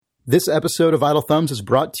This episode of Idle Thumbs is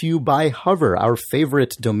brought to you by Hover, our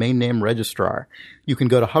favorite domain name registrar. You can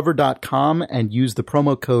go to hover.com and use the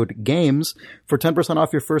promo code GAMES for 10%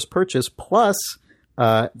 off your first purchase. Plus,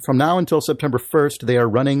 from now until September 1st, they are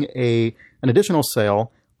running an additional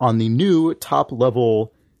sale on the new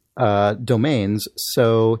top-level domains,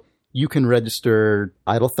 so you can register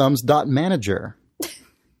idlethumbs.manager.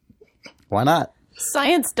 Why not?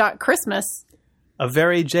 Science.Christmas. A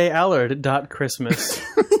very J. Allard.Christmas.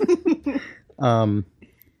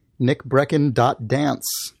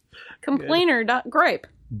 nickbrecken.dance. Complainer.gripe.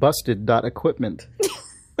 Busted.equipment.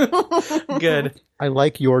 Good. I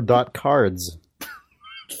like your .cards.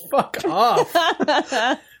 Fuck off.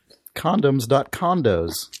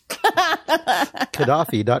 Condoms.condos.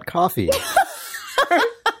 Gaddafi.coffee.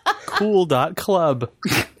 Cool.club.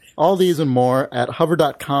 All these and more at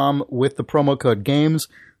hover.com with the promo code GAMES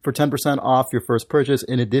for 10% off your first purchase,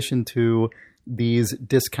 in addition to these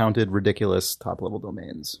discounted, ridiculous top-level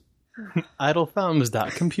domains.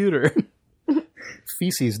 Idlethumbs.computer.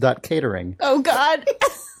 Feces.catering. Oh, God.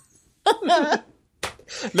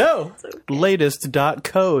 No.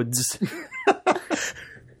 Latest.codes.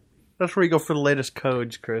 That's where you go for the latest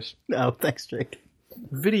codes, Chris. Oh, thanks, Jake.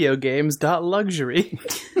 Videogames.luxury.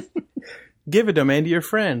 Give a domain to your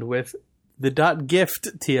friend with the .gift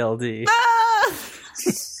TLD.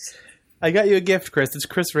 I got you a gift, Chris. It's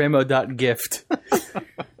chrisramo.gift.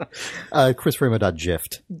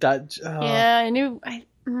 chrisramo.gift. Yeah, I knew.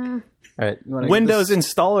 All right. Windows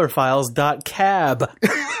installer files.cab.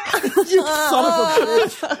 You son of a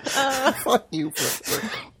bitch. Fuck you.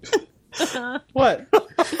 What?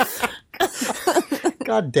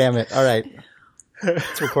 God damn it. All right.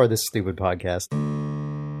 Let's record this stupid podcast.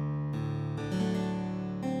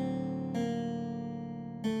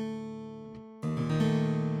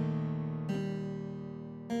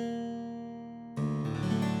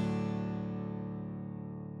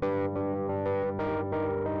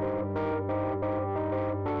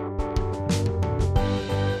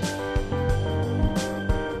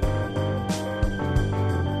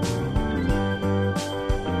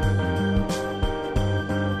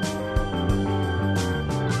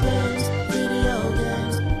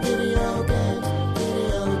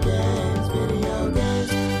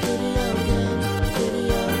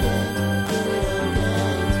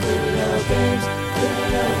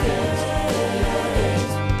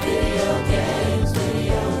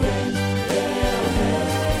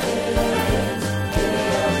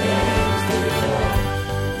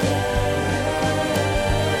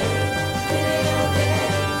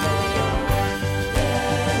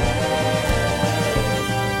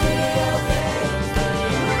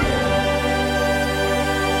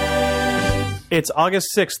 It's August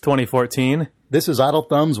 6th, 2014. This is Idle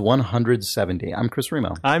Thumbs 170. I'm Chris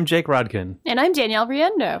Remo. I'm Jake Rodkin. And I'm Danielle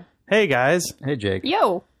Riendo. Hey, guys. Hey, Jake.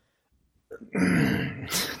 Yo.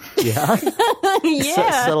 Yeah?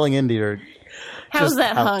 Yeah. Settling into your... How's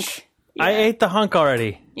that ouch. hunk? Yeah. I ate the hunk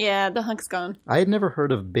already. Yeah, the hunk's gone. I had never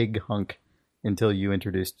heard of Big Hunk until you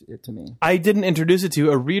introduced it to me. I didn't introduce it to you.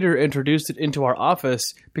 A reader introduced it into our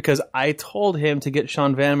office because I told him to get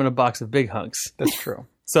Sean Vanman a box of Big Hunks. That's true.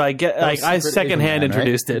 So I secondhand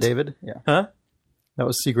introduced it. David? Yeah. Huh? That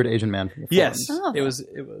was Secret Asian Man from the Yes. forums. Oh. It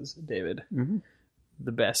was David. Mm-hmm.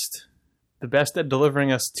 The best. The best at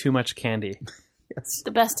delivering us too much candy. Yes.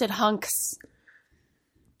 The best at hunks.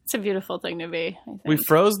 It's a beautiful thing to be, I think. We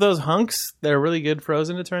froze those hunks. They're really good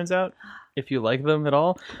frozen, it turns out, if you like them at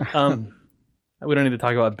all. We don't need to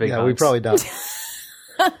talk about big hunks. Yeah, we probably don't.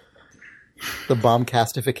 The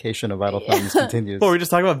bomb-castification of Idle Thumbs continues. Well, we're just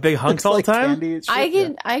talking about big hunks all the time? Candy,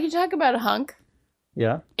 shit, I could talk about a hunk,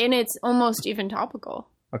 Yeah? and it's almost even topical.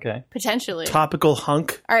 Okay. Potentially. Topical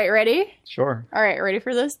hunk. All right, ready? Sure. All right, ready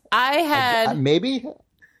for this? I had Maybe?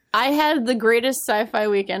 the greatest sci-fi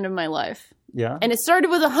weekend of my life. Yeah? And it started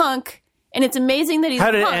with a hunk, and it's amazing that he's How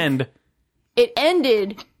did a it hunk. end? It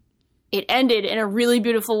ended in a really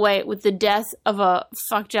beautiful way with the death of a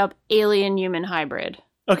fucked up alien human hybrid.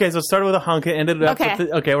 Okay, so it started with a hunk. It ended up Okay.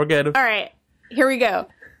 with... Okay, we're good. All right, here we go.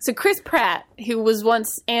 So Chris Pratt, who was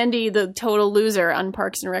once Andy the total loser on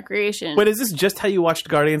Parks and Recreation. Wait, is this just how you watched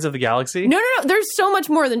Guardians of the Galaxy? No. There's so much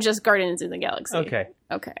more than just Guardians of the Galaxy. Okay.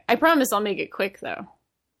 I promise I'll make it quick, though.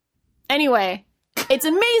 Anyway, it's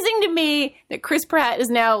amazing to me that Chris Pratt is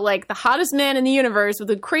now, like, the hottest man in the universe with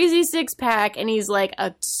a crazy six-pack, and he's, like,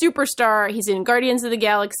 a superstar. He's in Guardians of the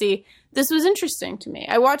Galaxy. This was interesting to me.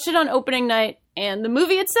 I watched it on opening night, and the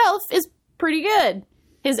movie itself is pretty good.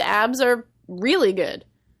 His abs are really good.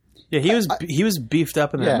 Yeah, he was beefed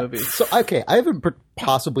up in that movie. So, okay, I have a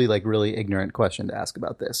possibly, like, really ignorant question to ask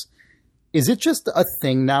about this. Is it just a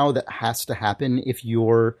thing now that has to happen if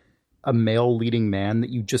you're a male leading man that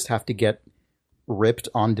you just have to get ripped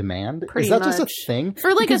on demand? Pretty Is that just a much. thing?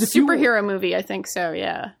 For like Because a if you- superhero movie, I think so,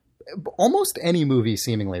 yeah. almost any movie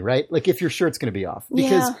seemingly, right? Like if your shirt's going to be off.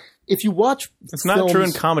 Because Yeah. if you watch It's not true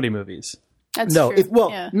in comedy movies. That's No, true.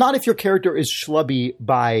 if not if your character is schlubby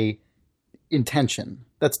by intention.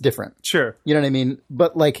 That's different. Sure. You know what I mean?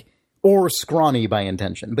 But like, or scrawny by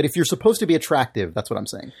intention. But if you're supposed to be attractive, that's what I'm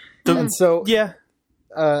saying. And so, Yeah.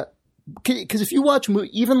 because if you watch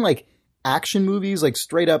even like action movies, like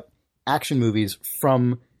straight up action movies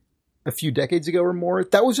from a few decades ago or more,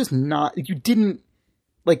 that was just not, you didn't,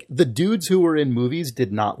 like the dudes who were in movies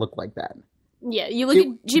did not look like that. Yeah, you look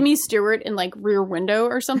at Jimmy Stewart in like Rear Window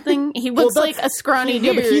or something. He looks Well, like a scrawny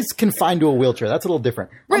Yeah, dude. but he's confined to a wheelchair. That's a little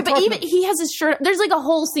different. Right, I'm but talking even he has his shirt. There's like a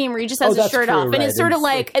whole scene where he just has Oh, his that's shirt true, off, and right. it's sort of It's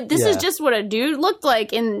like like- this yeah. is just what a dude looked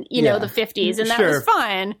like in the Yeah. 50s, and that Sure. was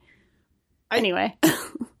fine. Anyway,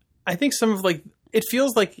 I think some of like it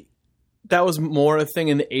feels like that was more a thing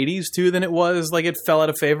in the 80s too than it was like it fell out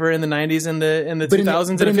of favor in the 90s and the 2000s. But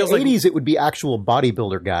And in it feels the like 80s, it would be actual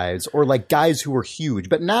bodybuilder guys or like guys who were huge.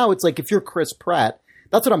 But now it's like if you're Chris Pratt,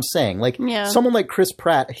 that's what I'm saying. Like Yeah. someone like Chris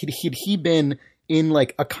Pratt, had he been in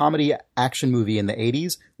like a comedy action movie in the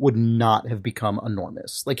 80s, would not have become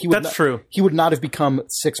enormous. Like he would. That's true. He would not have become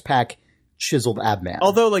 6-pack chiseled ab man.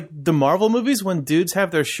 although like the Marvel movies when dudes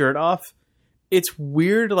have their shirt off, it's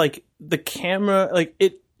weird. Like the camera, like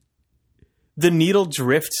the needle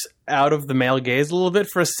drifts out of the male gaze a little bit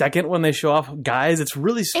for a second when they show off guys. It's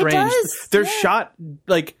really strange. does, They're yeah. shot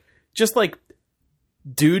like just like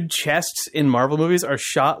dude chests in Marvel movies are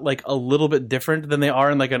shot like a little bit different than they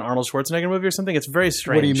are in like an Arnold Schwarzenegger movie or something. It's very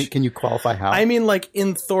strange. What do you mean? Can you qualify how? I mean, like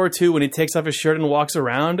in Thor 2, when he takes off his shirt and walks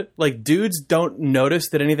around, like dudes don't notice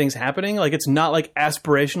that anything's happening. Like it's not like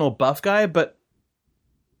aspirational buff guy, but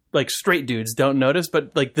like straight dudes don't notice.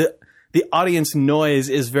 But like the audience noise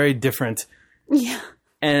is very different, yeah,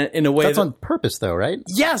 and in a way that's that, on purpose, though, right?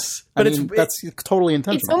 yes, I but mean, that's totally it's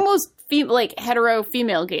intentional. almost like hetero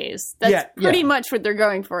female gaze. That's Yeah, pretty yeah. much what they're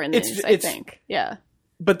going for in It's- this. I it's- think. Yeah.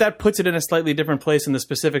 but that puts it in a slightly different place in the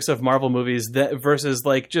specifics of Marvel movies that versus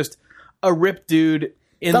like just a ripped dude.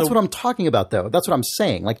 That's what I'm talking about, though. That's what I'm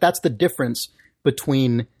saying. Like, that's the difference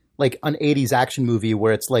between like an 80s action movie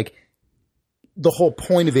where it's like the whole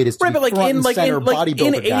point of it is to Right, be but like front in and like center in, like in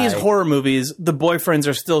bodybuilder 80s guy. horror movies, the boyfriends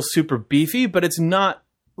are still super beefy, but it's not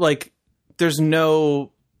like there's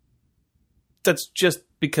no. That's just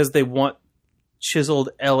because they want chiseled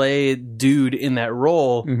LA dude in that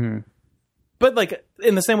role. Mm-hmm. But like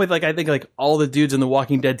in the same way, like I think like all the dudes in the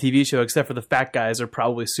Walking Dead TV show, except for the fat guys, are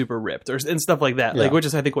probably super ripped or and stuff like that. Yeah. Like which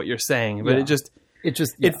is I think what you're saying, but Yeah. it just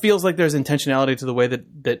yeah. it feels like there's intentionality to the way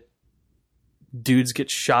that dudes get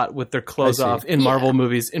shot with their clothes I see. off in Marvel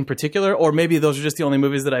movies in particular, or maybe those are just the only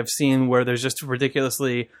movies that I've seen where there's just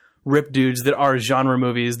ridiculously ripped dudes that are genre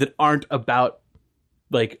movies that aren't about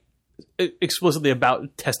like explicitly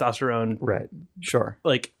about testosterone, Right. Sure.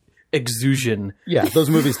 like exusion. Yeah, those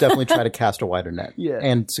movies definitely try to cast a wider net. Yeah.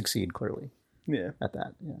 And succeed clearly Yeah. at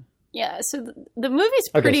that. Yeah. Yeah, so the movie's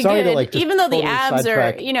Okay, pretty sorry to, good. like, just Even though the totally abs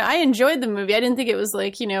sidetrack. are, I enjoyed the movie. I didn't think it was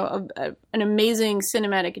like, an amazing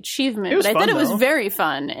cinematic achievement. It was but I thought fun, it was though. very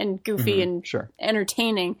fun and goofy and Sure.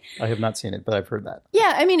 entertaining. I have not seen it, but I've heard that.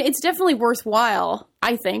 Yeah, I mean, it's definitely worthwhile,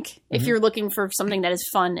 I think, Mm-hmm. if you're looking for something that is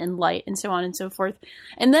fun and light and so on and so forth.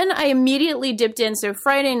 And then I immediately dipped in. So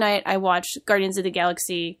Friday night, I watched Guardians of the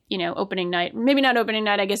Galaxy, opening night. Maybe not opening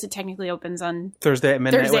night. I guess it technically opens on Thursday at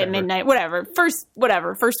midnight. Thursday whatever. at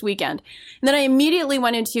midnight, first weekend. And then I immediately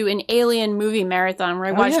went into an Alien movie marathon where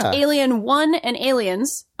I watched yeah. Alien 1 and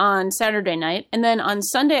Aliens on Saturday night. And then on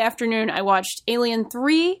Sunday afternoon, I watched Alien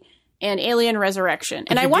 3 and Alien Resurrection.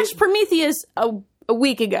 And I you watched Prometheus a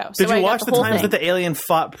week ago. So Did you I got watch the whole times thing. that the alien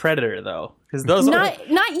fought Predator though? Because those Not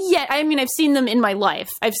yet. I mean, I've seen them in my life.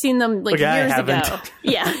 I've seen them like Okay, I years haven't. ago.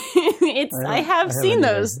 Yeah, I have haven't seen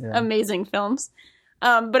either, those yeah. amazing films.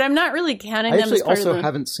 But I'm not really counting I them actually as part also of the...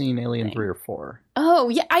 haven't seen Alien 3 or 4. Oh,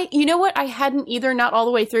 yeah. You know what? I hadn't either, not all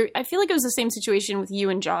the way through. I feel like it was the same situation with you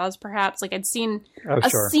and Jaws, perhaps. Like, I'd seen Oh, a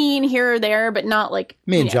sure. scene here or there, but not like...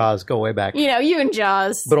 Me and you know, Jaws go way back. You and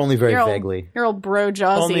Jaws. But only very Your old- vaguely. Your old bro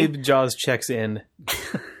Jawsy. only Jaws checks in.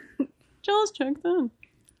 Jaws checked in.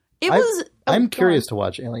 It was... I'm oh, go curious on. to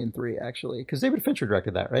watch Alien 3, actually, because David Fincher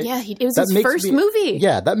directed that, right? Yeah, it was That his makes first me- movie.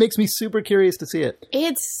 Yeah, that makes me super curious to see it.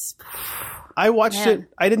 It's... I watched Man. it.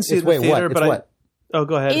 I didn't see it in the Wait, theater, what? but It's what? Oh,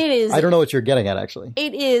 go ahead. It is. I don't know what you're getting at, actually.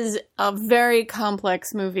 It is a very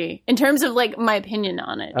complex movie in terms of like my opinion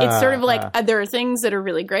on it. It's sort of like there are things that are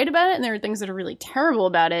really great about it and there are things that are really terrible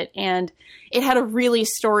about it. And it had a really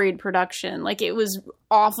storied production. Like it was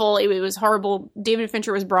awful. It was horrible. David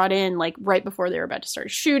Fincher was brought in like right before they were about to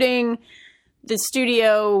start shooting. The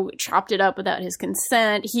studio chopped it up without his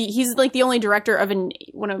consent. He's like the only director of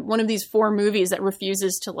one of these 4 movies that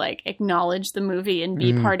refuses to like acknowledge the movie and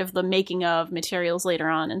be part of the making of materials later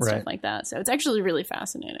on and stuff like that. So it's actually really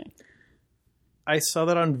fascinating. I saw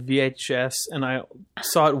that on VHS and I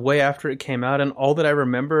saw it way after it came out, and all that I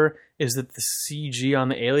remember is that the CG on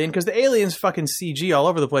the alien, because the alien's fucking CG all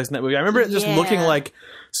over the place in that movie. I remember it just looking like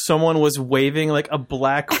someone was waving like a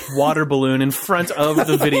black water balloon in front of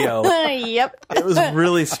the video. Yep. It was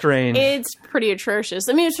really strange. It's pretty atrocious.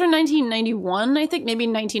 I mean, it's from 1991, I think, maybe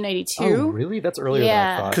 1992. Oh, really? That's earlier than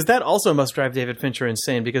I thought. Because that also must drive David Fincher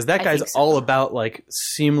insane, because that guy's all about like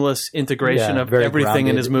seamless integration of everything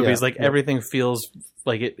in his movies. Everything feels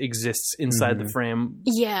like it exists inside the frame.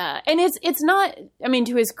 Yeah, and it's not. I mean,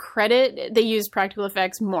 to his credit, they use practical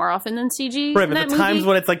effects more often than CG. Right, but the times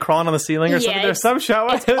when it's like crawling on the ceiling or something, there's some shot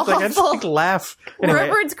where it's like I just like laugh. Anyway,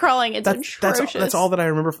 wherever it's crawling, it's atrocious. That's all that I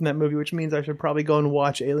remember from that movie, which means I should probably go and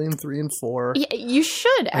watch Alien 3 and 4. Yeah, you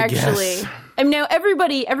should actually. I mean, now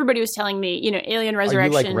everybody was telling me, Alien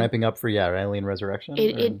Resurrection. Are you like ramping up for Alien Resurrection?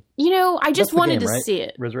 I just wanted to see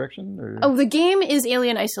it. Resurrection? Or? Oh, the game is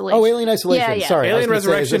Alien Isolation. Oh, Alien Isolation. Yeah. Sorry, Alien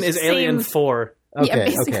Resurrection is Alien 4. Okay, I haven't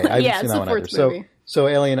it's seen that the one fourth either. movie. So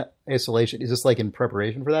Alien Isolation, is this like in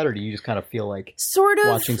preparation for that, or do you just kind of feel like sort of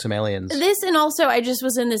watching some aliens? This, and also I just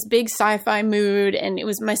was in this big sci-fi mood, and it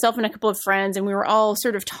was myself and a couple of friends, and we were all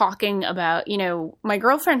sort of talking about, my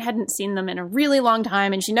girlfriend hadn't seen them in a really long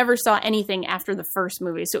time, and she never saw anything after the first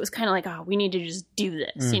movie, so it was kind of like, oh, we need to just do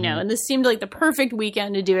this, and this seemed like the perfect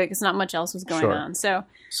weekend to do it because not much else was going on. So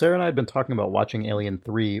Sarah and I had been talking about watching Alien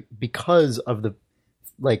 3 because of the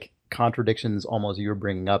like contradictions almost you were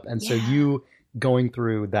bringing up, and so you going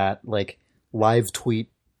through that like live tweet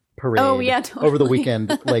parade totally. over the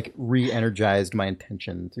weekend like re-energized my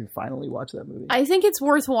intention to finally watch that movie. I think it's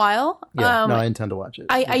worthwhile. I intend to watch it.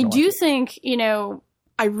 I do think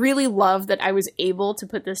I really love that I was able to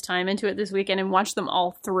put this time into it this weekend and watch them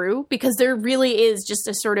all through, because there really is just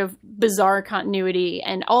a sort of bizarre continuity,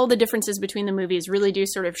 and all the differences between the movies really do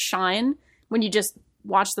sort of shine when you just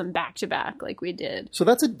watch them back to back like we did. So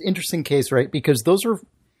that's an interesting case, right? Because those are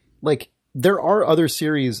like, there are other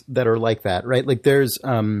series that are like that, right? Like there's,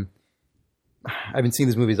 I haven't seen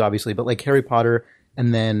these movies obviously, but like Harry Potter,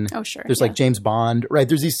 and then there's like James Bond, right?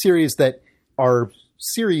 There's these series that are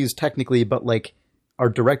series technically, but like are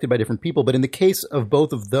directed by different people. But in the case of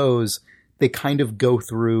both of those, they kind of go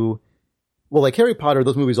through, well, like Harry Potter,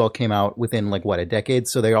 those movies all came out within like a decade.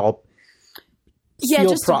 So they all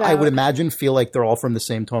I would imagine feel like they're all from the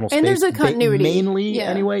same tonal space. And there's a continuity. Mainly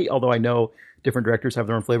anyway, although I know different directors have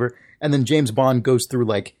their own flavor. And then James Bond goes through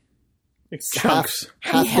like chunks.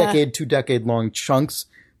 half decade, 2 decade long chunks.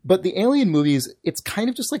 But the Alien movies, it's kind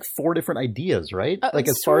of just like 4 different ideas, right? Like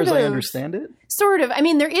as far as I understand it. Sort of. I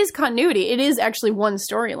mean, there is continuity. It is actually one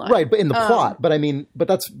storyline. Right, but in the plot. But I mean, but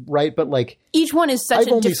that's right. But like each one is such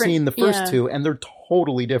I've only seen the first 2 and they're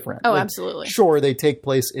totally different. Oh, like, absolutely. Sure, they take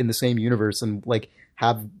place in the same universe and like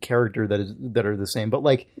have character that are the same, but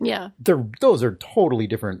like those are totally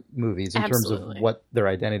different movies in terms of what their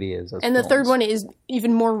identity is. And the third one is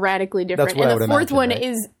even more radically different. That's what and I would the fourth imagine, one right?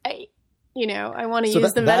 is I want to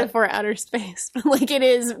use the metaphor outer space. Like it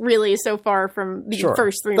is really so far from the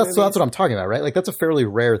first 3 movies. So that's what I'm talking about, right? Like that's a fairly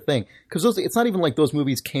rare thing, because it's not even like those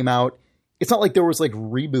movies came out. It's not like there was like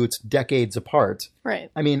reboots decades apart. Right.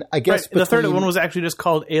 I mean, I guess the third one was actually just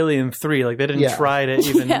called Alien 3. Like they didn't try to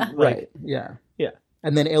even right. Yeah.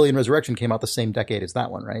 And then Alien Resurrection came out the same decade as that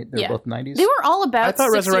one, right? They're both 90s. They were all about. I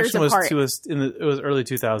thought 6 Resurrection years apart. it was early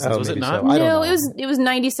 2000s. Was it not? So. I don't know. know. It was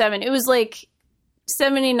 97. It was like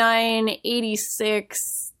 79,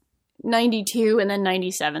 86, 92, and then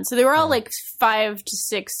 97. So they were all like 5 to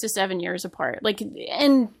 6 to 7 years apart. Like,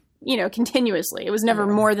 and continuously. It was never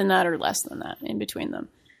more than that or less than that in between them.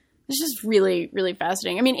 It's just really, really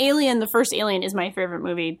fascinating. I mean, Alien, the first Alien, is my favorite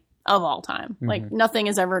movie of all time. Like nothing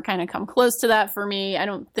has ever kind of come close to that for me. I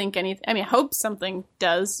don't think anything, I hope something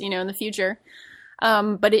does, in the future.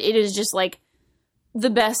 But it is just like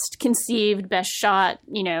the best conceived, best shot,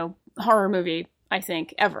 horror movie, I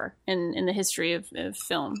think, ever in the history of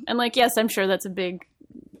film. And like, yes, I'm sure that's a big,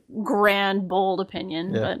 grand, bold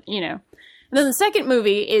opinion, but And then the second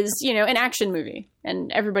movie is, you know, an action movie.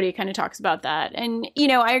 And everybody kind of talks about that. And, you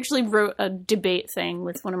know, I actually wrote a debate thing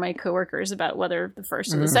with one of my coworkers about whether the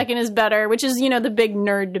first or the second is better, which is, you know, the big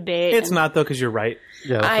nerd debate. It's not, though, because you're right.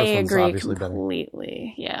 Yeah, the I first one's agree obviously better.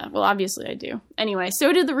 completely. Yeah. Well, obviously I do. Anyway,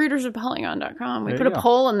 so did the readers of Polygon.com. We There put you a go.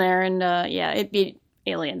 poll in there and, yeah, it beat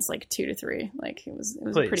Aliens like 2-3. Like it was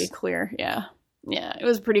Please. pretty clear. Yeah. Yeah. It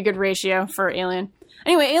was a pretty good ratio for Alien.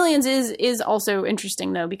 Anyway, Aliens is also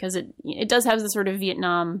interesting though, because it does have the sort of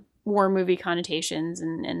Vietnam War movie connotations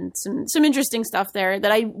and some interesting stuff there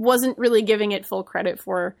that I wasn't really giving it full credit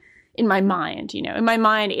for in my mind. You know, in my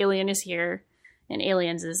mind, Alien is here and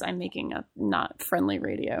Aliens is, I'm making a not friendly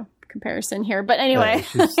radio comparison here. But anyway,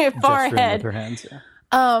 She's far gesturing ahead. with her hands, yeah.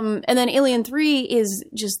 And then Alien 3 is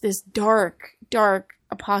just this dark,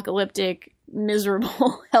 apocalyptic,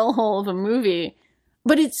 miserable hellhole of a movie.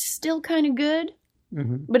 But it's still kind of good.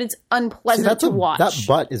 But it's unpleasant to watch. That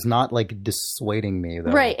butt is not like dissuading me,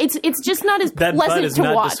 though. Right. It's just not as That pleasant butt is to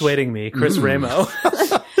not watch. dissuading me. Chris Ramo.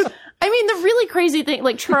 I mean, the really crazy thing,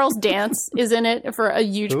 like Charles Dance is in it for a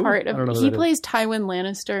huge Who? part I don't know of. who He that plays Tywin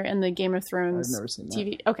Lannister in the Game of Thrones I've never seen that.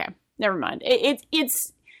 TV. Okay, never mind.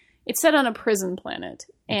 It's set on a prison planet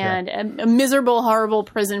and a miserable, horrible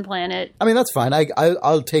prison planet. I mean, that's fine. I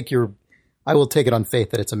will take it on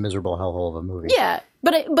faith that it's a miserable hellhole of a movie. Yeah,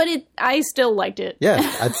 but I still liked it. Yeah.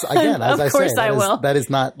 That's, again, as Of I course say, I will. that is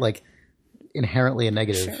not like inherently a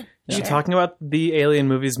negative. Sure. You talking about the Alien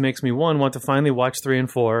movies makes me, 1, want to finally watch 3 and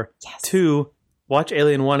 4. Yes. 2, watch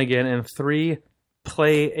Alien 1 again. And 3,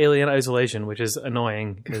 play Alien Isolation, which is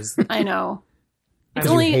annoying because... I know. It's Do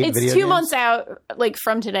you only hate it's 2 video games? months out, like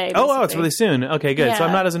from today. Oh, it's basically. really soon. Okay, good. So I'm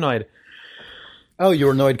Yeah. not as annoyed. Oh, you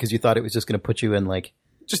were annoyed because you thought it was just going to put you in like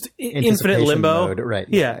Just anticipation infinite limbo. mode. Right.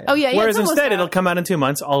 Yeah. Oh, yeah, Whereas it's almost instead, out. it'll come out in 2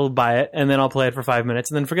 months. I'll buy it, and then I'll play it for 5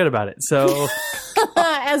 minutes, and then forget about it. So,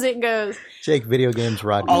 As it goes. Jake, video games,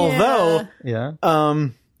 Rod. although... Yeah.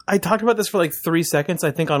 I talked about this for like 3 seconds,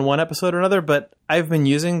 I think, on one episode or another, but I've been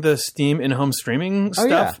using the Steam in-home streaming Oh,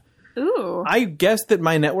 yeah. stuff. Ooh. I guess that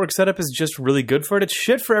my network setup is just really good for it. It's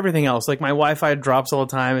shit for everything else. Like, my Wi-Fi drops all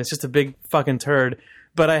the time. It's just a big fucking turd.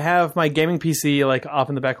 But I have my gaming PC, like, off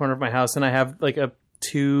in the back corner of my house, and I have, like, a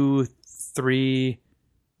 3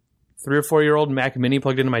 or 4 year old Mac Mini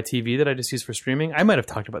plugged into my TV that I just use for streaming. I might have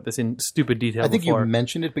talked about this in stupid detail I think before. you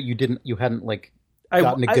mentioned it, but you hadn't like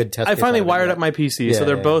gotten a good test. I case finally out of it wired yet. up my PC, Yeah, so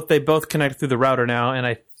yeah. they both connect through the router now, and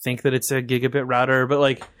I think that it's a gigabit router, but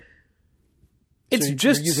like it's you're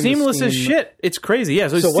just using the seamless as Steam- shit. It's crazy. Yeah.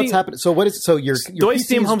 So what's happening? So what is your The way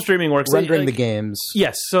Steam PC's home streaming works, rendering like, the games?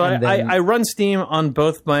 Yes, so And then- I run Steam on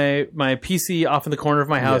both my PC off in the corner of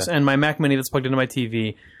my house Yeah. and my Mac Mini that's plugged into my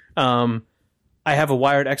TV. I have a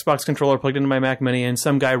wired Xbox controller plugged into my Mac Mini, and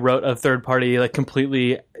some guy wrote a third party, like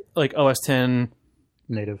completely like OS X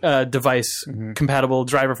Native. device compatible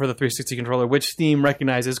driver for the 360 controller, which Steam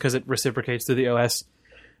recognizes because it reciprocates through the OS.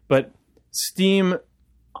 But Steam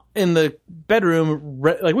in the bedroom,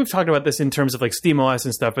 like we've talked about this in terms of like Steam OS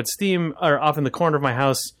and stuff, but Steam are off in the corner of my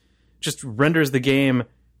house just renders the game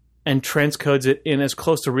and transcodes it in as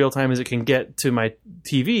close to real time as it can get to my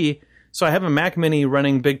TV. So I have a Mac Mini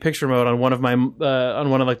running big picture mode on one of my on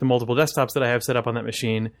one of like the multiple desktops that I have set up on that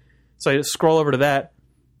machine. So I scroll over to that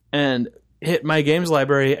and hit my games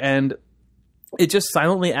library, and it just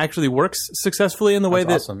silently actually works successfully in the way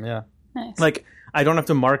That's that awesome. Yeah. Nice. like I don't have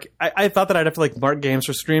to mark. I thought that I'd have to like mark games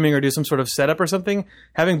for streaming or do some sort of setup or something.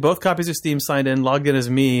 Having both copies of Steam signed in, logged in as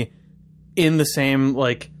me, in the same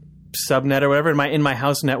like subnet or whatever in my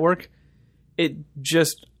house network, it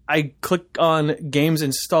just I click on games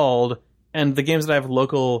installed, and the games that I have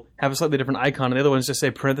local have a slightly different icon, and the other ones just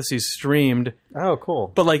say parentheses streamed. Oh,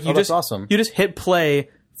 cool. But like you that's just awesome. you just hit play,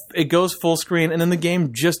 it goes full screen, and then the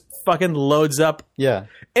game just fucking loads up. Yeah.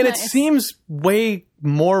 And it Nice. seems way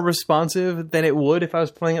more responsive than it would if I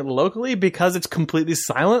was playing it locally because it's completely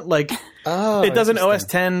silent. Like Oh, it does an OS interesting.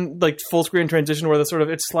 10 like full screen transition where the sort of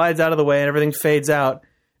it slides out of the way and everything fades out,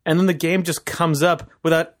 and then the game just comes up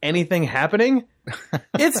without anything happening.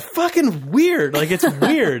 It's fucking weird. Like it's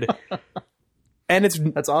weird. And it's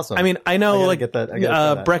That's awesome. I mean, I know gotta like get that- I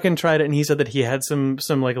gotta try that. Brecken tried it and he said that he had some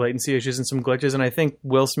like latency issues and some glitches, and I think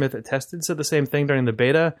Will Smith at Tested said the same thing during the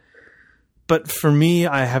beta. But for me,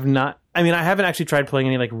 I have not. I mean, I haven't actually tried playing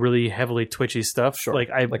any like really heavily twitchy stuff. Sure. Like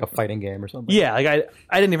I like a fighting game or something. yeah, like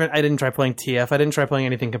I didn't try playing TF. I didn't try playing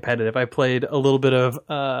anything competitive. I played a little bit of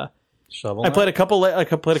Shovel. I played a couple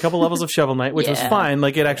levels of Shovel Knight, which was Yeah. fine.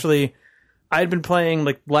 Like it actually, I'd been playing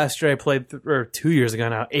like last year. I played or 2 years ago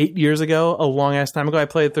now, 8 years ago, a long ass time ago. I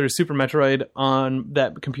played through Super Metroid on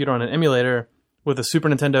that computer on an emulator with a Super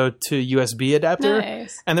Nintendo to USB adapter.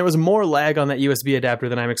 Nice. And there was more lag on that USB adapter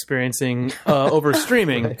than I'm experiencing over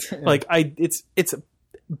streaming. Right, yeah. Like it's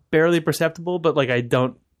barely perceptible, but like I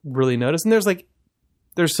don't really notice. And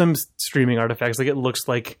there's some streaming artifacts. Like it looks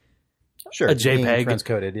like Sure, a being JPEG,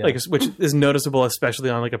 transcoded, yeah. like which is noticeable, especially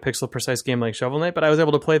on like a pixel precise game like Shovel Knight. But I was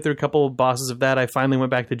able to play through a couple of bosses of that. I finally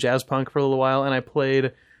went back to Jazz Punk for a little while, and I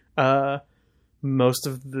played most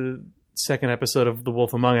of the second episode of The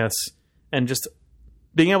Wolf Among Us, and just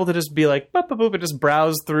being able to just be like boop, boop, boop, and just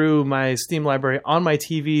browse through my Steam library on my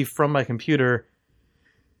TV from my computer.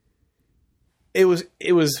 It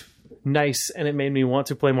was nice, and it made me want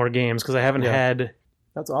to play more games because I haven't had.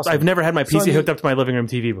 That's awesome. I've never had my PC I mean, hooked up to my living room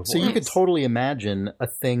TV before. So you could totally imagine a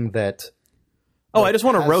thing that. Oh, I just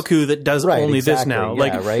want a Roku that does only exactly, this now. yeah,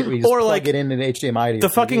 Like, right? Where you just or plug like it in an HDMI to your the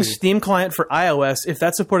fucking TV. Steam client for iOS, if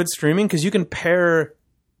that supported streaming, because you can pair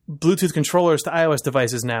Bluetooth controllers to iOS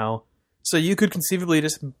devices now. So you could conceivably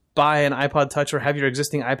just buy an iPod Touch or have your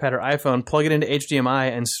existing iPad or iPhone, plug it into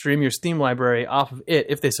HDMI, and stream your Steam library off of it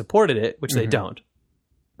if they supported it, which they don't.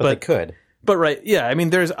 But they could. But right, yeah, I mean,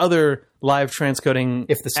 there's other live transcoding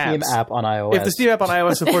If the Steam apps. app on iOS. If the Steam app on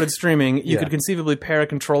iOS supported streaming, you Yeah. could conceivably pair a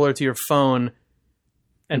controller to your phone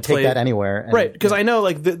and take play that anywhere. And, right, because I know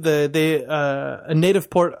like a native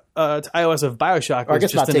port to iOS of BioShock Or I was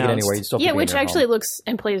guess just not take it announced. anywhere. You still have to Yeah, be in which your actually home. looks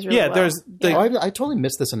and plays really Yeah, well. there's the Oh, I totally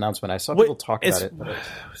missed this announcement. I saw Wait, people talk about it's- it. But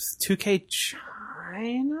 2K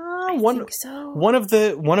China. I think so. One of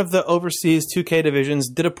the overseas 2K divisions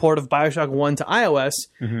did a port of BioShock 1 to iOS,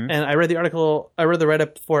 and I read the article. I read the write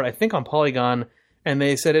up for it. I think on Polygon, and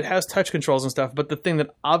they said it has touch controls and stuff. But the thing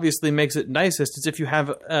that obviously makes it nicest is if you have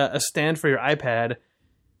a stand for your iPad,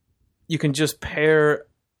 you can just pair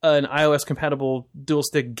an iOS compatible dual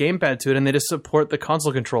stick gamepad to it, and they just support the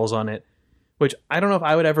console controls on it. Which I don't know if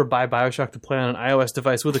I would ever buy BioShock to play on an iOS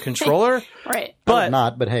device with a controller, Right. but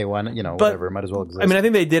not, but hey, why not, whatever, might as well exist. I mean, I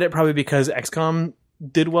think they did it probably because XCOM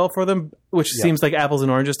did well for them, which seems like apples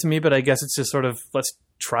and oranges to me, but I guess it's just sort of, let's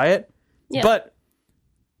try it. Yeah. But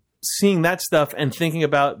seeing that stuff and thinking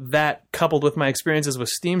about that coupled with my experiences with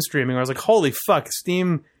Steam streaming, I was like, holy fuck,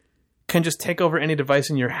 Steam can just take over any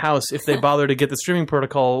device in your house if they bother to get the streaming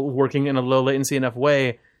protocol working in a low latency enough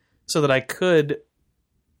way so that I could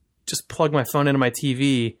just plug my phone into my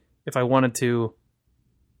TV if I wanted to,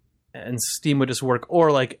 and Steam would just work,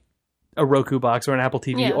 or like a Roku box or an Apple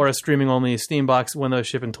TV Yeah. or a streaming only Steam box when those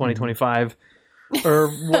ship in 2025 or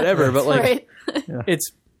whatever. But like Right.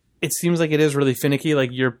 it seems like it is really finicky,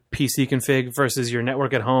 like your PC config versus your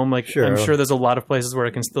network at home. Like Sure. I'm sure there's a lot of places where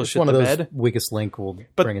it can still it's shit one the of those bed. weakest link will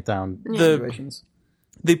But bring it down the- situations.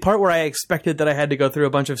 The part where I expected that I had to go through a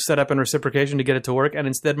bunch of setup and reciprocation to get it to work, and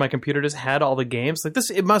instead my computer just had all the games. Like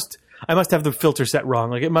this, I must have the filter set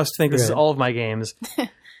wrong. Like it must think this is Right. all of my games,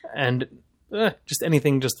 and just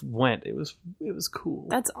anything just went. It was cool.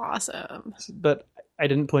 That's awesome. But I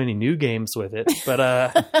didn't play any new games with it. But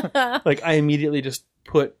like I immediately just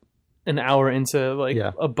put an hour into like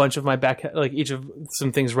Yeah. a bunch of my back, like each of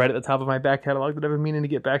some things right at the top of my back catalog that I've been meaning to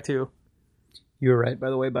get back to. You were right, by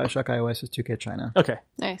the way. BioShock iOS is 2K China. Okay,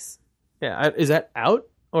 Nice. yeah, is that out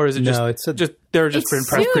or is it No, just it said- just they're just It's been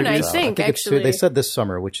press soon, I previews? think. it's actually. they said this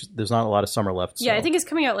summer, which there's not a lot of summer left. Yeah, so. I think it's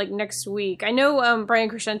coming out like next week. I know Brian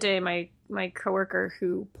Crescente, my coworker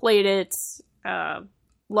who played it,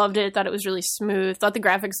 loved it, thought it was really smooth, thought the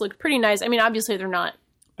graphics looked pretty nice. I mean, obviously they're not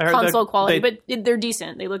I heard console that quality, they- but they're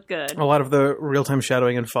decent. They look good. a lot of the real-time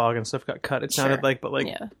shadowing and fog and stuff got cut. It sounded Sure. like, but like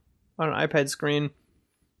Yeah. on an iPad screen.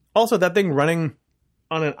 Also, that thing running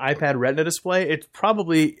on an iPad Retina display, it's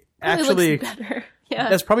probably actually looks better. Yeah.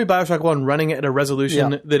 that's probably BioShock 1 running at a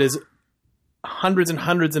resolution Yeah. that is hundreds and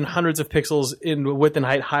hundreds and hundreds of pixels in width and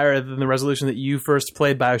height higher than the resolution that you first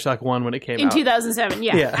played BioShock 1 when it came In out. 2007.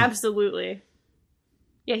 Yeah, Yeah. absolutely.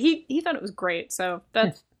 Yeah, he thought it was great, so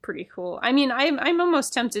that's pretty cool. I mean, I'm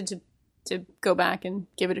almost tempted to go back and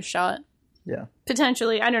give it a shot. Yeah.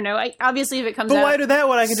 Potentially. I don't know. Obviously if it comes But out. why do that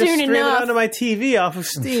when I can just soon stream enough. it onto my TV off of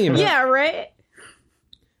Steam? Yeah, right?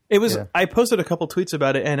 It was. Yeah. I posted a couple tweets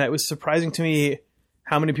about it, and it was surprising to me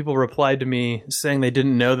how many people replied to me saying they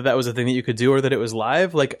didn't know that was a thing that you could do or that it was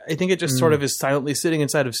live. Like, I think it just sort of is silently sitting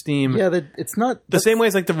inside of Steam. Yeah, it's not The same way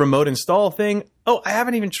as like the remote install thing. Oh, I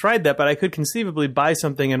haven't even tried that, but I could conceivably buy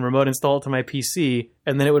something and remote install it to my PC,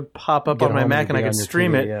 and then it would pop up on my Mac, and I could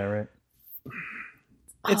stream it. Yeah, right.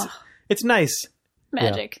 It's nice.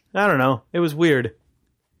 Magic. I don't know. It was weird.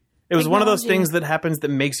 It was one of those Technology. things that happens that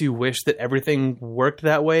makes you wish that everything worked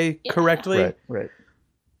that way correctly. Right.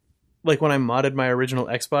 Like when I modded my original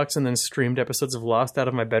Xbox and then streamed episodes of Lost out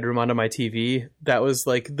of my bedroom onto my TV, that was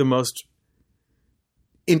like the most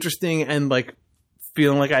interesting and like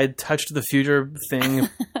feeling like I had touched the future thing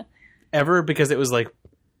ever, because it was like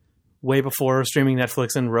way before streaming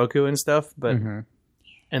Netflix and Roku and stuff. But and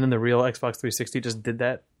then the real Xbox 360 just did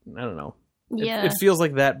that. I don't know. Yeah. It feels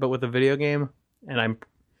like that, but with a video game, and I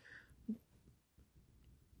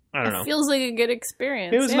don't know. It feels like a good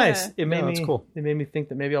experience. It was nice. It made it's me cool. It made me think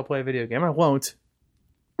that maybe I'll play a video game. I won't.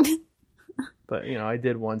 But, I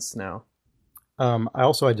did once now.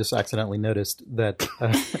 I just accidentally noticed that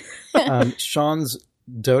Sean's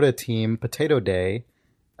Dota team, Potato Day,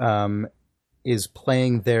 is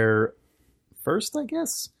playing their first, I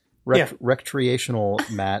guess, recreational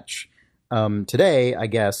match today, I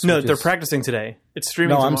guess. No, they're practicing today. It's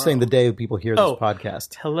streaming tomorrow. I'm saying the day people hear this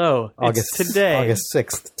podcast. Hello. It's today. August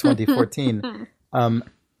 6th, 2014.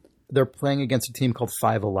 They're playing against a team called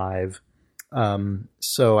Five Alive.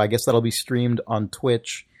 So I guess that'll be streamed on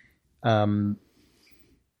Twitch. I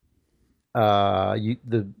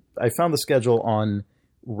found the schedule on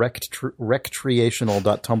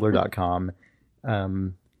recreational.tumblr.com.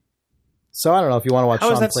 So I don't know if you want to watch How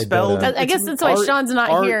is Sean that play spelled? Dota. I guess that's why Sean's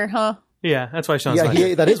not here, huh? Yeah, that's why Sean's not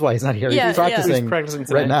here. That is why he's not here. Yeah, He's practicing, He's practicing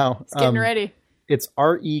today. right now. He's getting ready. It's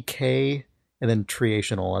REK and then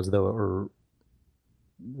Treational, as though it were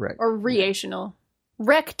rec. Or reational.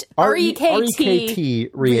 Rekt. R-E-K-T.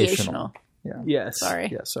 Reational. Yeah. Yes. Sorry.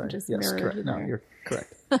 Yeah, sorry. Just Yes, mirrored correct. it No, there. you're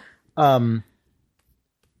correct.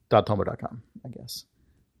 .tumblr.com, I guess.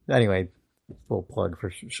 Anyway, little plug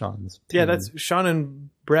for Sean's team. Yeah, that's Sean and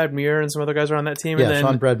Brad Muir and some other guys are on that team. Yeah, and then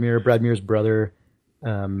Sean, Brad Muir's brother,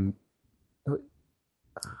 I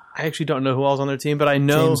actually don't know who all's on their team, but I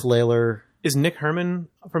know James Layler. is Nick Herman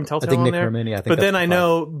from Telltale I think on Nick there? Herman, yeah. I think But then that's I the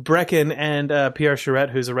know Brecken and Pierre Charette,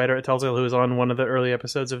 who's a writer at Telltale, who was on one of the early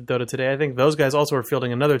episodes of Dota Today. I think those guys also are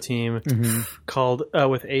fielding another team called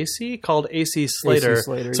with AC called AC Slater. AC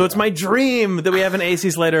Slater, so it's my dream that we have an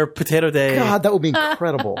AC Slater Potato Day God, that would be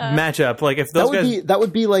incredible. matchup. Like if those guys, that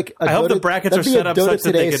would be like a I hope Dota, the brackets that'd are be set a up Dota such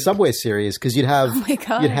that they Today could- Subway series, because you'd have my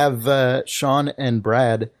God. you'd have Sean and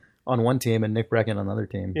Brad on one team and Nick Brecken on another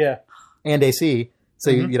team. yeah, And AC.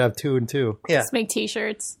 So you'd have 2 and 2. yeah, Let's make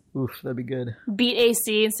t-shirts. Oof, that'd be good. Beat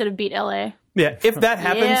AC instead of beat LA. yeah. If that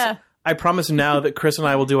happens, Yeah. I promise now that Chris and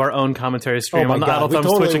I will do our own commentary stream my on the God, Idle we Thumbs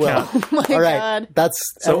totally Twitch will. account. Oh my All right, God. that's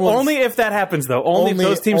So everyone's- only if that happens, though. Only if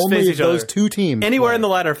those teams only face if each other. those two teams Anywhere play. in the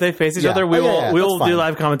ladder, if they face each Yeah. other, we Oh, yeah, will yeah, we will that's do fine.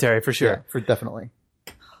 live commentary for sure. Yeah, for definitely.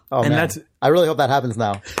 Oh And man, that's- I really hope that happens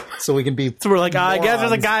now, so we can be. So we're like, I guess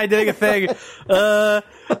there's a morons. guy doing a thing.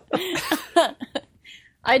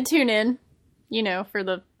 I'd tune in, for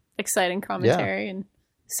the exciting commentary and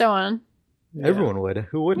so on. Everyone would.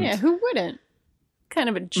 Who wouldn't? Yeah, who wouldn't? Kind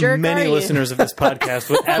of a jerk. Many are you? listeners of this podcast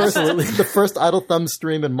would absolutely. The first Idle Thumb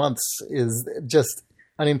stream in months is just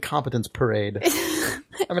an incompetence parade.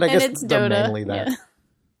 I mean, I And guess it's they're Dota. mainly that. Yeah.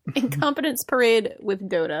 Incompetence parade with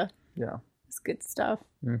Dota. Yeah. It's good stuff.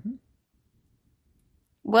 Mm-hmm.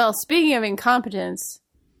 Well, speaking of incompetence,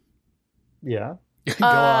 Yeah. Go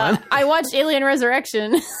on. I watched Alien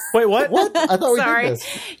Resurrection. Wait, what? What? I thought we Sorry. did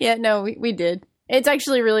this. Yeah, no, we did. It's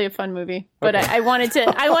actually really a fun movie, but I wanted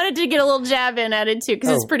to get a little jab in at it too because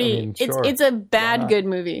it's Oh, pretty. I mean, sure. It's a bad not? good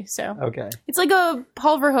movie. So Okay. it's like a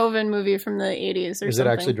Paul Verhoeven movie from the 80s or Is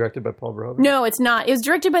something. it actually directed by Paul Verhoeven? No, it's not. It was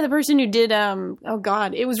directed by the person who did. Oh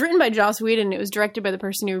God, it was written by Joss Whedon. It was directed by the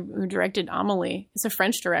person who directed Amelie. It's a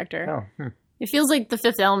French director. Oh, It feels like The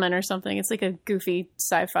Fifth Element or something. It's like a goofy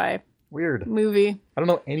sci-fi weird. movie. I don't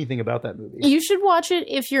know anything about that movie. You should watch it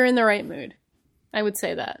if you're in the right mood. I would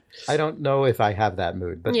say that. I don't know if I have that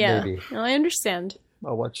mood, but Yeah, maybe well, I understand.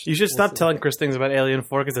 I'll watch. You should stop telling Chris things about Alien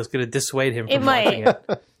 4 because that's going to dissuade him from It might. watching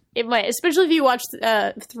it. It might, especially if you watch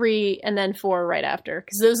 3 and then 4 right after,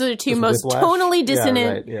 because those are the two Just most Whiplash? tonally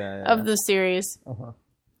dissonant Yeah, right. Yeah. of the series. Uh-huh.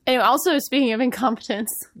 Anyway, also speaking of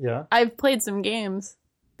incompetence, Yeah. I've played some games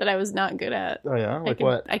that I was not good at. Oh yeah. Like I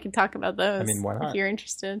what? could talk about those. I mean, why not? If you're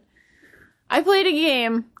interested. I played a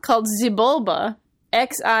game called Xibalba,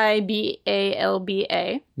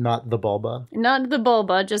 Xibalba, Not the Bulba. not the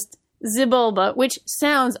Bulba, just Xibalba, which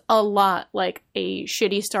sounds a lot like a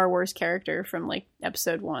shitty Star Wars character from like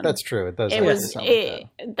Episode 1. That's true. It does. It actually was. sound like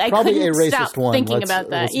that. I Probably couldn't a racist stop one, thinking about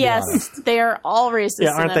that. let's be Yes, honest. they are all racist. Yeah,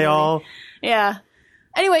 in aren't that they movie. all? Yeah.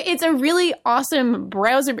 Anyway, it's a really awesome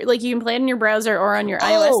browser. Like you can play it in your browser or on your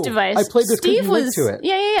iOS device. I played this 'cause you linked to it.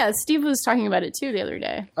 Yeah. Steve was talking about it too the other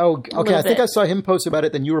day. Oh, okay. little I think bit. I saw him post about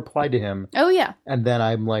it. Then you replied to him, Oh yeah, and then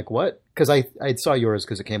I'm like, "What?" Because I saw yours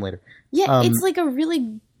because it came later. yeah. It's like a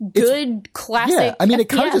really good classic. Yeah, I mean, it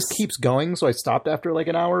kind of FPS. just keeps going. So I stopped after like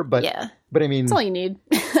an hour, but Yeah, but I mean, that's all you need.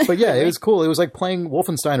 but yeah, it was cool. It was like playing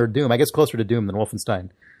Wolfenstein or Doom. I guess closer to Doom than Wolfenstein.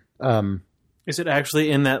 Is it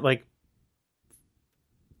actually in that like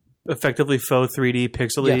effectively faux 3D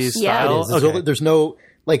pixely Yes, style. it is. Okay. There's no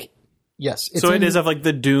like. Yes, it's So it is of like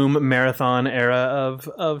the Doom marathon era of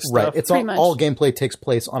stuff. right. It's Pretty much. all gameplay takes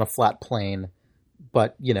place on a flat plane,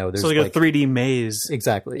 but there's so like a 3D maze.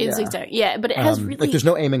 exactly. It's yeah. exactly. Yeah, but it has really. Like there's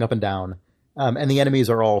no aiming up and down, and the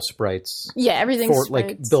enemies are all sprites. Yeah, everything's for like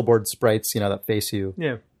sprites. billboard sprites, that face you.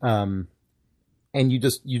 Yeah. And you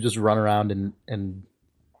just run around and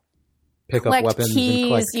pick collect up weapons keys, and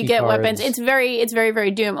collect you key get cards. weapons. It's very,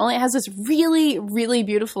 very Doom. Only it has this really, really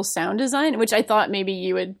beautiful sound design, which I thought maybe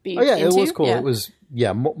you would be. Oh yeah, into. it was cool. Yeah. It was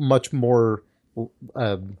much more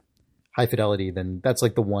high fidelity than that's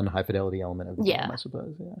like the one high fidelity element of the Yeah. game, I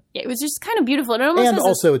suppose. Yeah. Yeah, it was just kind of beautiful. It almost And has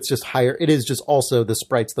also, it's just higher. It is just also the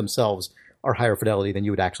sprites themselves are higher fidelity than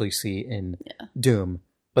you would actually see in Doom,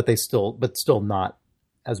 but still not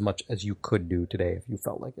as much as you could do today if you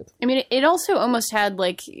felt like it. I mean, it also almost had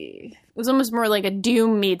like it was almost more like a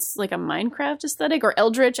Doom meets like a Minecraft aesthetic or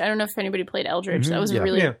Eldritch. I don't know if anybody played Eldritch. That was a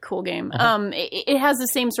really Yeah. cool game. It has the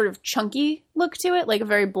same sort of chunky look to it, like a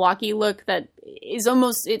very blocky look that is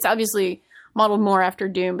almost. It's obviously modeled more after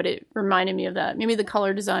Doom, but it reminded me of that. Maybe the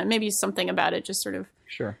color design, maybe something about it, just sort of.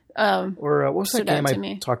 Sure. Or what was that stood out game to I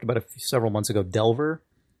me. talked about several months ago? Delver.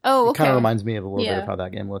 Oh, It okay. kind of reminds me of a little bit Yeah. of how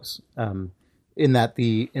that game looks. In that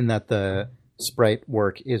the sprite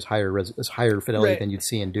work is higher fidelity Right. than you'd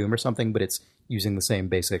see in Doom or something, but it's using the same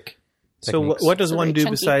basic. So techniques. what does So one very do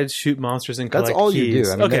chunky. besides shoot monsters and collect That's all keys? you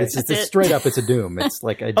do. I mean, okay. it's That's it. straight up. It's a Doom. It's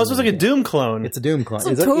like a Oh, so it's like a Doom clone. It's a Doom clone.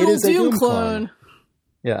 It's a total it is a Doom clone. clone.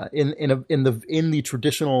 Yeah, in the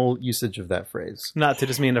traditional usage of that phrase. Not to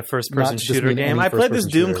just mean a first-person Not to just shooter mean game. any I played this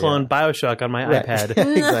first-person Doom shooter, clone yeah. Bioshock on my Right. iPad.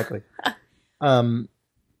 Exactly.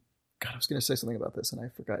 God, I was going to say something about this and I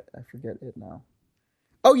forget it now.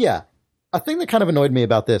 Oh yeah, a thing that kind of annoyed me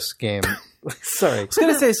about this game. Sorry. I was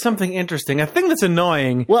going to say something interesting. A thing that's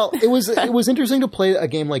annoying. Well, it was interesting to play a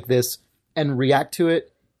game like this and react to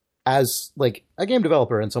it as like a game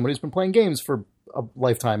developer and somebody who's been playing games for a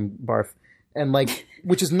lifetime, barf, and like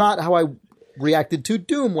which is not how I reacted to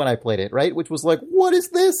Doom when I played it, right? Which was like, what is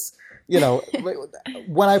this?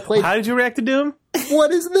 When I played, How did you react to Doom?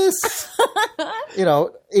 what is this?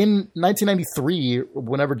 In 1993,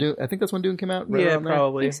 whenever Doom, I think that's when Doom came out. Right Yeah, around there. I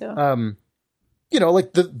probably. think so.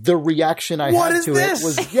 Like the reaction I What had is to this? it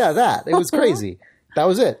was that it was crazy. That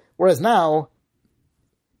was it. Whereas now,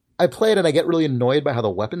 I play it and I get really annoyed by how the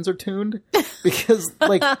weapons are tuned because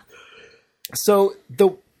so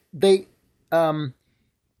the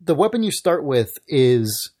weapon you start with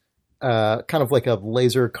is kind of like a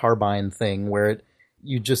laser carbine thing where it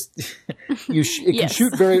can Yes.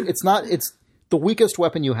 shoot very. It's the weakest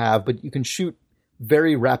weapon you have, but you can shoot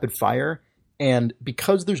very rapid fire. And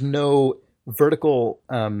because there's no vertical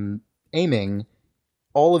aiming,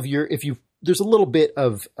 all of there's a little bit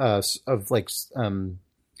of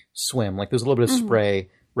swim, like there's a little bit of spray,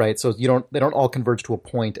 right? So they don't all converge to a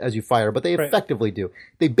point as you fire, but they Right. effectively do.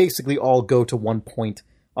 They basically all go to one point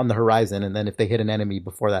on the horizon, and then if they hit an enemy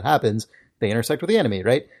before that happens, they intersect with the enemy,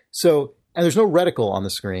 right? So, and there's no reticle on the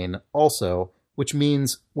screen also, which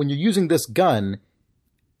means when you're using this gun,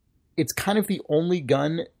 it's kind of the only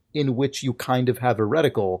gun in which you kind of have a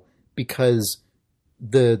reticle because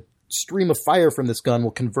the stream of fire from this gun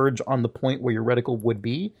will converge on the point where your reticle would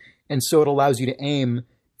be. And so it allows you to aim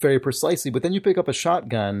very precisely. But then you pick up a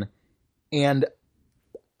shotgun and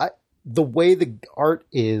the way the art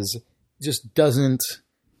is just doesn't...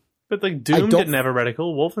 But like Doom didn't have a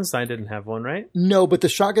reticle. Wolfenstein didn't have one, right? No, but the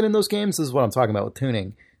shotgun in those games, this is what I'm talking about with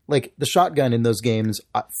tuning. Like the shotgun in those games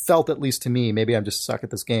felt, at least to me, maybe I'm just suck at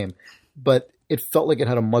this game, but it felt like it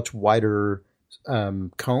had a much wider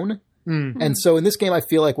cone. And so in this game, I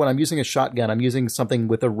feel like when I'm using a shotgun, I'm using something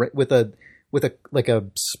with a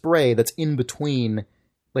spray that's in between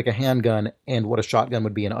like a handgun and what a shotgun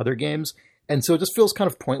would be in other games. And so it just feels kind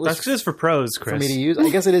of pointless. That's just for pros, for Chris. me to use. I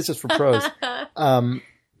guess it is just for pros.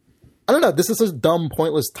 I don't know. This is a dumb,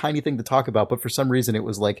 pointless, tiny thing to talk about, but for some reason it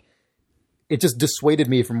was like, it just dissuaded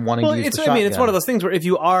me from wanting to use the shotgun. it's one of those things where if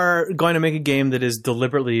you are going to make a game that is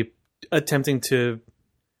deliberately attempting to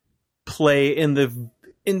play in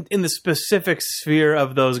the specific sphere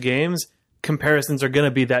of those games, comparisons are going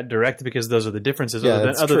to be that direct because those are the differences Yeah, other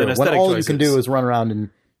that's than true. aesthetic When all choices. you can do is run around and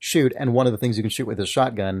shoot, and one of the things you can shoot with is a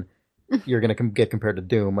shotgun, you're going to get compared to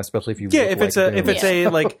Doom, especially if you Yeah, look if like it's a Doom. if it's a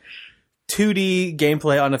like 2D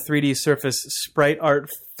gameplay on a 3D surface, sprite art,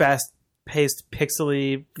 fast-paced,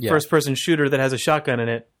 pixely first-person shooter that has a shotgun in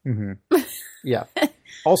it. Yeah.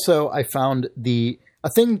 Also, I found a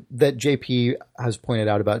thing that JP has pointed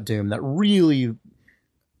out about Doom that really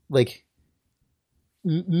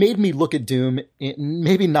made me look at Doom,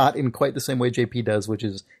 maybe not in quite the same way JP does, which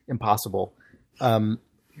is impossible.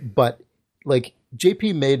 But like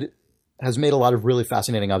JP has made a lot of really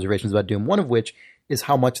fascinating observations about Doom. One of which is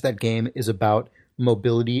how much that game is about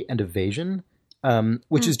mobility and evasion,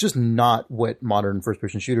 which is just not what modern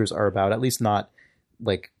first-person shooters are about. At least not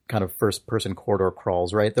like kind of first-person corridor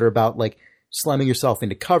crawls, right? They're about like slamming yourself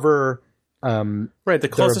into cover. Right. The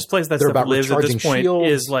closest place that stuff lives at this point shields.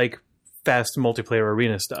 is like fast multiplayer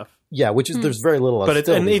arena stuff. Yeah, which is there's very little of. But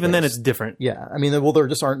still and these even then, days. it's different. Yeah, I mean, well, there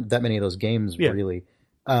just aren't that many of those games really,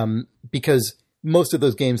 because most of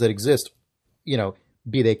those games that exist, you know,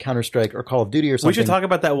 be they Counter-Strike or Call of Duty or something. We should talk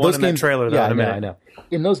about that one in that trailer, though. Yeah, in a minute. I know.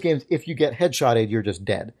 In those games, if you get headshotted, you're just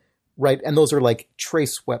dead, right? And those are like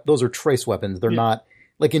those are trace weapons. They're not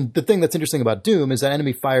like the thing that's interesting about Doom is that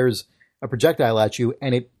enemy fires a projectile at you,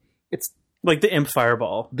 and it's like the imp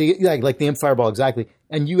fireball. Like the imp fireball, exactly.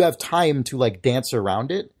 And you have time to like dance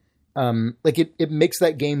around it. Like it makes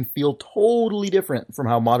that game feel totally different from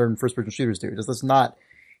how modern first-person shooters do. It's not,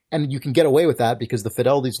 and you can get away with that because the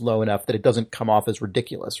fidelity's low enough that it doesn't come off as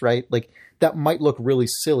ridiculous, right? Like that might look really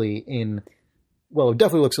silly it would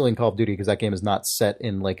definitely look silly in Call of Duty because that game is not set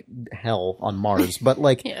in like hell on Mars. But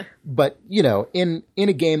like, but you know, in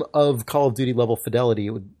a game of Call of Duty level fidelity,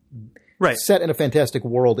 it would set in a fantastic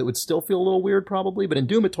world. It would still feel a little weird probably, but in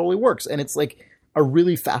Doom it totally works, and it's like a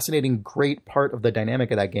really fascinating, great part of the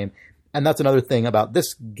dynamic of that game. And that's another thing about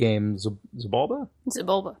this game, Xibalba?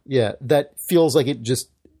 Yeah, that feels like it just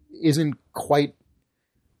isn't quite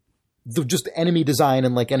just enemy design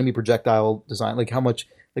and like enemy projectile design, like how much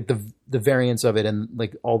like the variance of it and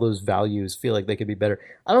like all those values feel like they could be better.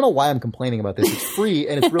 I don't know why I'm complaining about this. It's free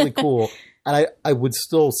and it's really cool. And I would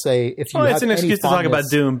still say if you have it's an excuse to talk about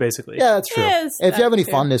Doom, basically. Yeah, that's true. Yes, if you have any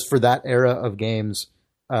fondness for that era of games,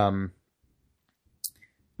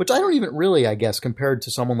 which I don't even really, I guess, compared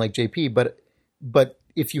to someone like JP, but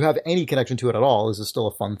if you have any connection to it at all, this is still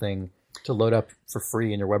a fun thing to load up for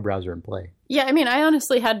free in your web browser and play. Yeah, I mean, I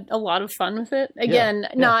honestly had a lot of fun with it. Again,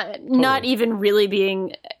 not even really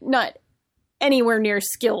being not anywhere near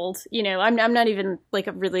skilled. You know, I'm not even like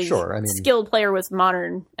a really skilled player with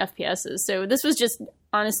modern FPSs. So this was just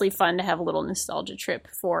honestly fun to have a little nostalgia trip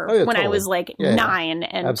for when I was like 9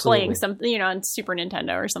 and playing something, you know, on Super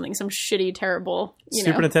Nintendo or something, some shitty, terrible,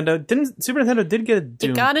 Super Nintendo did get a Doom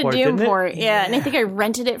port. It got a Doom port, yeah. And I think I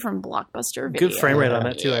rented it from Blockbuster Video. Good frame rate on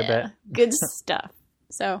that too, I bet. Good stuff.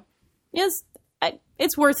 So, yes,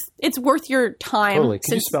 it's worth your time. Totally.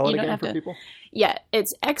 Can you spell it again for people? Yeah,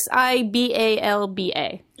 it's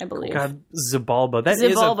Xibalba, I believe. God, Xibalba.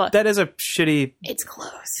 That is a shitty. It's close.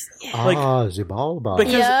 Yeah. Xibalba.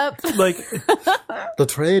 Because, like the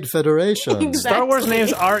Trade Federation. Exactly. Star Wars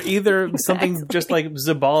names are either something just like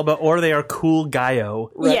Xibalba or they are Cool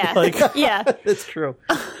Gaio. Right? Yeah, like it's true.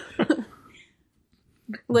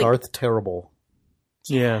 Like, Darth Terrible.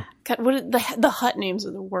 Yeah. God, the Hutt names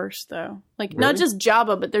are the worst though. Like not just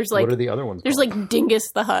Jabba, but there's like what are the other ones? There's called? like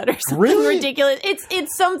Dingus the Hutt or something ridiculous.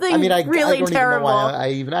 It's something. I mean, I really don't terrible. Even know why I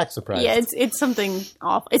even act surprised. Yeah, it's something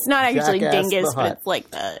awful. It's not actually Jackass Dingus, the but Hutt. it's like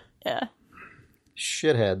the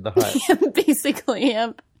Shithead the Hutt. basically.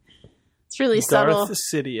 Yep. It's really subtle. Darth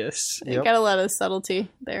Sidious. You got a lot of subtlety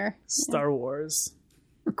there. Star Wars.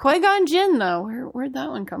 Qui-Gon Jinn though, where'd that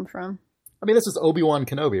one come from? I mean, this is Obi-Wan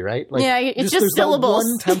Kenobi, right? Like, yeah, it's just there's syllables.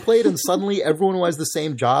 That one template, and suddenly everyone who has the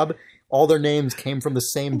same job, all their names came from the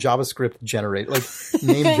same JavaScript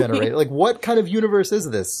name generator. Like, what kind of universe is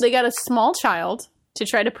this? They got a small child to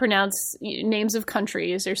try to pronounce names of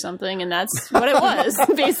countries or something, and that's what it was,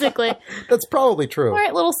 basically. That's probably true. All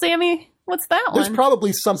right, little Sammy, what's that one? There's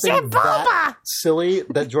probably something Xibalba! that silly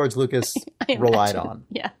that George Lucas relied on.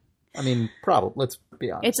 Yeah. I mean, probably. Let's be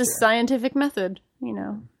honest. It's a scientific method, you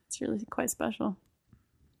know. It's really quite special.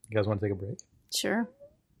 You guys want to take a break? Sure.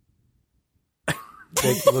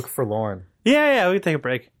 Look forlorn. Yeah, we can take a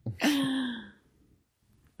break.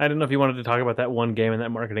 I don't know if you wanted to talk about that one game and that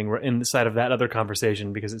marketing inside of that other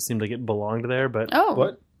conversation because it seemed like it belonged there. But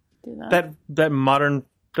what? Do that modern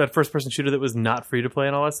first person shooter that was not free to play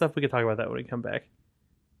and all that stuff. We could talk about that when we come back.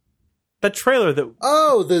 That trailer that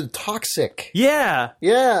the Toxic. Yeah,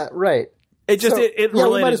 right. It just it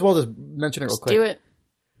we might as well just mention it real quick. Do it.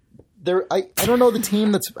 I don't know the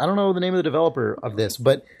team I don't know the name of the developer of this,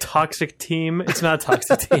 but Toxic Team. It's not a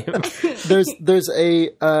Toxic Team. There's a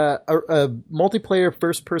multiplayer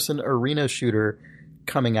first person arena shooter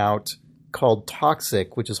coming out called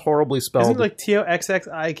Toxic, which is horribly spelled. Isn't it like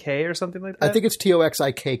TOXXIK or something like that? I think it's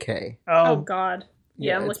TOXIKK. Oh God.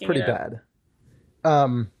 Yeah, I'm it's looking pretty it up.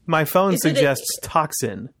 bad. My phone suggests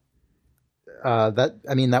Toxin.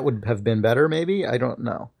 That would have been better, maybe. I don't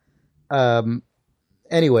know.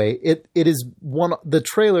 Anyway, it is the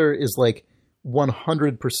trailer is like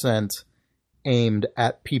 100% aimed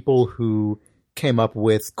at people who came up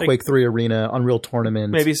with Quake 3 Arena, Unreal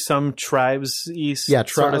Tournament. Maybe some Tribes East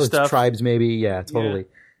sort of stuff. Tribes maybe, yeah, totally.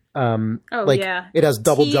 Yeah. It has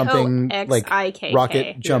double jumping, like TOXIKK.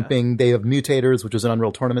 rocket jumping. They have mutators, which is an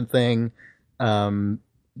Unreal Tournament thing.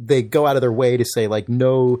 They go out of their way to say like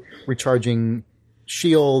no recharging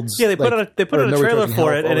shields. Yeah, they put out a trailer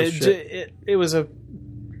for it, and it was a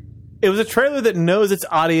trailer that knows its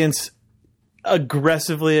audience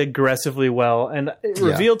aggressively well, and it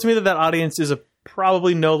revealed to me that audience is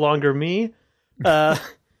probably no longer me. But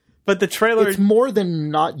the trailer, it's more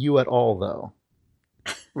than not you at all, though.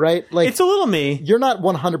 Right? Like it's a little me. You're not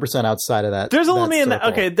 100% outside of that. There's a little me in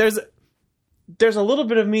circle. that. Okay, there's a little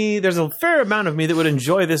bit of me. There's a fair amount of me that would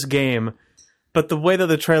enjoy this game, but the way that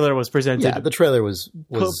the trailer was presented, the trailer was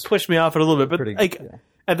pushed me off it a little bit. But pretty,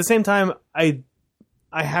 at the same time, I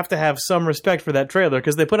have to have some respect for that trailer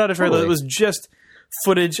because they put out a trailer that was just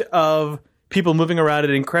footage of people moving around at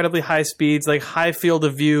incredibly high speeds, like high field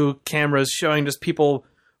of view cameras showing just people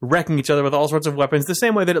wrecking each other with all sorts of weapons, the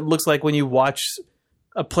same way that it looks like when you watch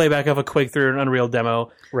a playback of a Quake 3 or an Unreal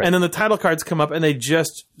demo. Right. And then the title cards come up and they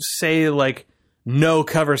just say like no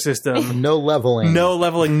cover system, no leveling,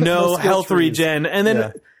 no health regen. And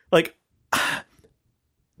then like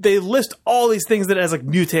they list all these things that it has like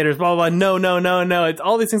mutators, blah, blah, blah. No. It's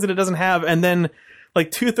all these things that it doesn't have. And then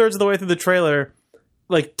like 2/3 of the way through the trailer,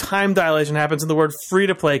 like time dilation happens and the word free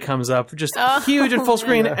to play comes up just huge and full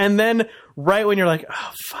screen. Yeah. And then right when you're like,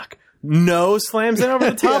 oh, fuck. No slams in over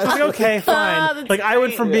the top. Like, okay, fine. Like I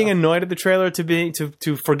went from being annoyed at the trailer to being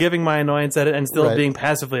to forgiving my annoyance at it and still being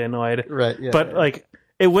passively annoyed. Right. Yeah, but like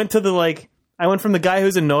it went to the like I went from the guy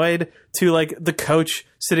who's annoyed to like the coach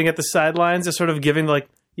sitting at the sidelines, just sort of giving like,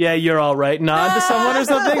 yeah, you're all right, nod to someone or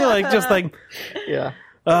something. Like just like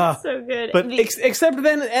so good. But except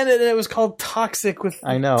then and it was called Toxic with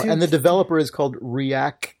I know. And the developer is called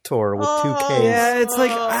Reactor with 2 Ks. Yeah, it's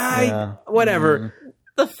like whatever. Mm.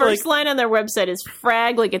 The first line on their website is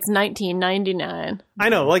frag like it's 1999. I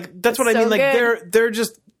know, like that's what I mean. Like they're like they're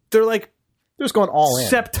just going all in,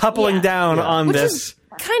 septupling down on which this. Is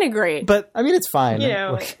kind of great, but I mean it's fine. You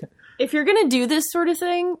know, if you're gonna do this sort of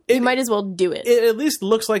thing, you might as well do it. It at least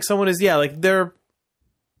looks like someone is like they're.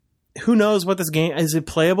 Who knows what this game is? It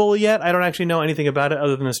playable yet? I don't actually know anything about it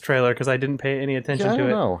other than this trailer because I didn't pay any attention to it. I don't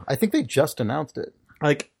know. I think they just announced it.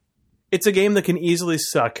 Like, it's a game that can easily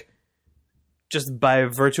suck. Just by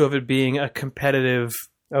virtue of it being a competitive...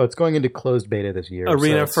 Oh, it's going into closed beta this year.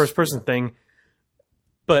 Arena first-person thing.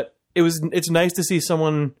 But it's nice to see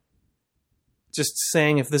someone just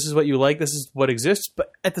saying, if this is what you like, this is what exists.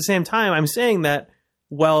 But at the same time, I'm saying that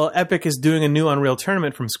while Epic is doing a new Unreal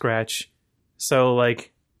Tournament from scratch, so,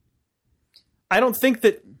 like... I don't think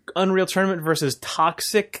that Unreal Tournament versus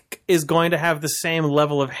Toxic is going to have the same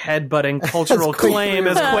level of headbutting cultural claim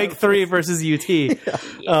as Quake 3 versus UT.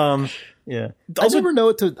 Yeah, I never know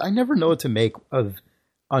what to make of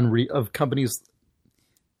of companies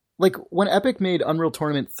like when Epic made Unreal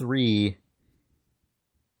Tournament 3.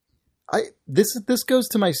 This goes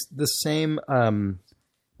to the same.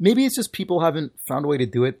 Maybe it's just people haven't found a way to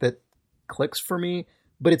do it that clicks for me,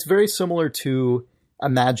 but it's very similar to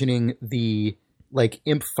imagining the like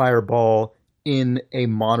Imp Fireball in a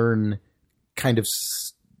modern kind of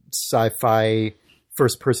sci-fi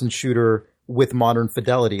first-person shooter. With modern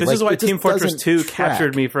fidelity. This is why Team Fortress 2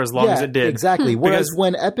 captured me for as long as it did. Exactly. Whereas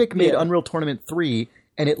when Epic made Unreal Tournament 3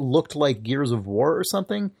 and it looked like Gears of War or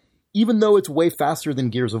something, even though it's way faster than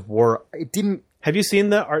Gears of War, it didn't... Have you seen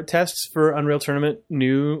the art tests for Unreal Tournament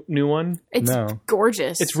new one? It's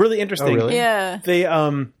gorgeous. It's really interesting. Oh, really? Yeah. They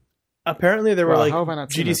apparently there were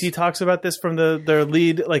GDC talks about this from their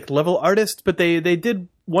lead like level artist, but they did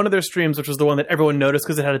one of their streams, which was the one that everyone noticed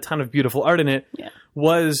because it had a ton of beautiful art in it,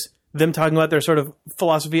 was them talking about their sort of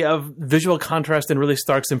philosophy of visual contrast and really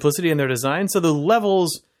stark simplicity in their design. So the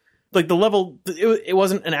levels, like the level, it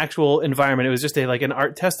wasn't an actual environment. It was just an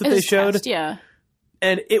art test that they showed.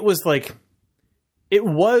 And it was like, it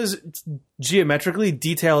was geometrically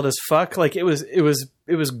detailed as fuck. Like it was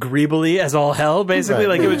greebly as all hell, basically.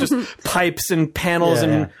 Right. Like it was just pipes and panels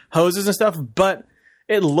and hoses and stuff. But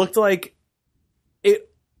it looked like it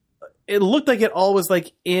all was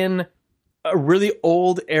like in a really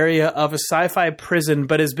old area of a sci-fi prison,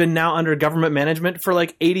 but has been now under government management for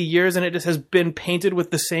like 80 years, and it just has been painted with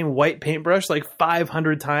the same white paintbrush like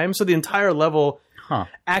 500 times. So the entire level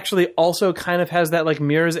actually also kind of has that like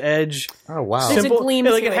Mirror's Edge. Oh wow! There's a gleam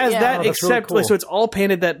like it has that, except really cool. Like, so it's all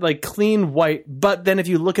painted that like clean white. But then if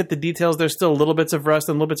you look at the details, there's still little bits of rust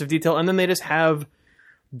and little bits of detail, and then they just have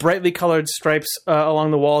brightly colored stripes along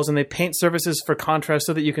the walls, and they paint surfaces for contrast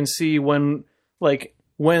so that you can see when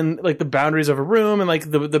when like the boundaries of a room and like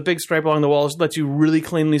the big stripe along the walls lets you really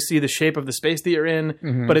cleanly see the shape of the space that you're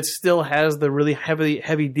in, but it still has the really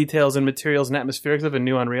heavy details and materials and atmospherics of a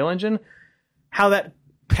new Unreal Engine. How that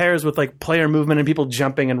pairs with like player movement and people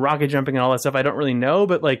jumping and rocket jumping and all that stuff, I don't really know,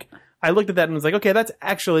 but like I looked at that and was like, okay, that's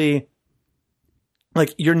actually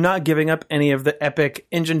like you're not giving up any of the epic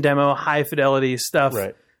engine demo high fidelity stuff.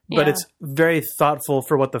 Right. But Yeah. it's very thoughtful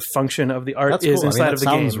for what the function of the art That's is cool. inside that of the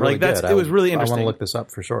sounds game. really Like that's good. it was really I want interesting. to look this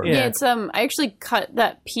up for sure. Yeah. Yeah, it's I actually cut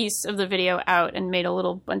that piece of the video out and made a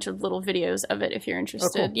little bunch of little videos of it if you're interested.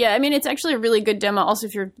 cool. Yeah, I mean it's actually a really good demo. Also,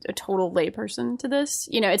 if you're a total layperson to this,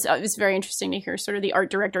 you know, it's very interesting to hear sort of the art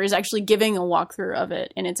director is actually giving a walkthrough of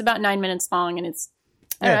it, and it's about 9 minutes long, and it's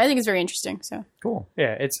I don't know, I think it's very interesting. So Cool.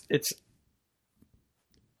 Yeah, it's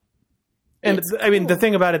and I mean the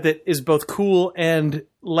thing about it that is both cool and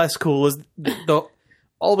less cool is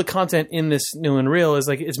all the content in this new Unreal is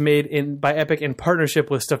like it's made by Epic in partnership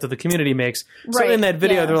with stuff that the community makes. So Right, in that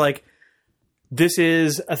video, yeah. they're like, "This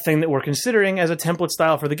is a thing that we're considering as a template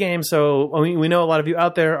style for the game." So we know a lot of you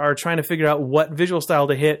out there are trying to figure out what visual style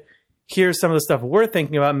to hit. Here's some of the stuff we're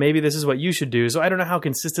thinking about. Maybe this is what you should do. So I don't know how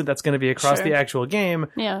consistent that's going to be across Sure. the actual game.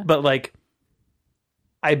 yeah, But like,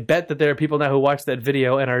 I bet that there are people now who watch that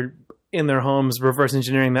video and are in their homes reverse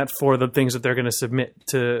engineering that for the things that they're going to submit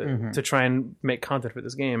to try and make content for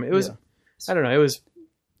this game. It was, I don't know, it was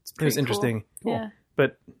pretty interesting. cool. Yeah,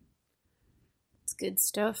 But it's good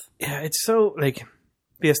stuff. yeah, it's so like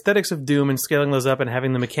the aesthetics of Doom and scaling those up and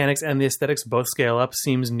having the mechanics and the aesthetics both scale up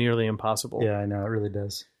seems nearly impossible. Yeah, I know. It really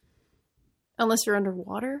does. Unless you're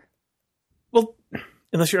underwater. Well,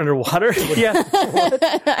 unless you're underwater. Yeah.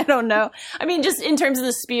 I don't know. I mean, just in terms of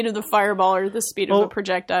the speed of the fireball or the speed of Well, a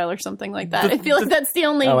projectile or something like that. I feel like that's the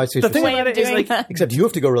only Oh, I see the what thing you're way saying. about of it is doing like that. Except you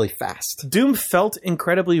have to go really fast. Doom felt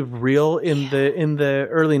incredibly real in the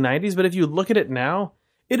early 90s, but if you look at it now,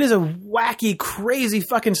 it is a wacky, crazy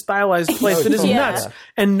fucking stylized place that is Yeah. nuts.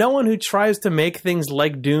 And no one who tries to make things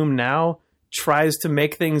like Doom now tries to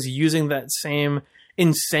make things using that same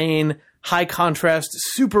insane, high contrast,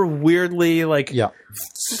 super weirdly like Yeah.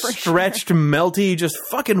 stretched, melty, just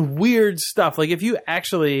fucking weird stuff. Like if you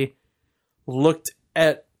actually looked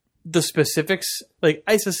at the specifics, like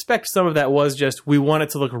I suspect some of that was just we want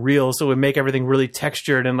it to look real, so we make everything really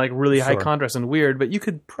textured and like really high Sure. contrast and weird. But you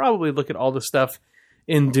could probably look at all the stuff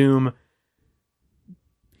in Doom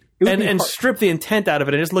It would be and hard- strip the intent out of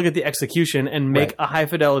it and just look at the execution and make Right. a high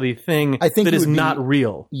fidelity thing I think that it is would be- not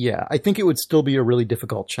real. Yeah, I think it would still be a really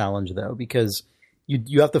difficult challenge though, because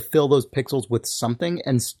you have to fill those pixels with something,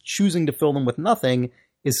 and choosing to fill them with nothing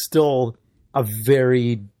is still a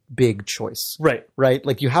very big choice, Right. right?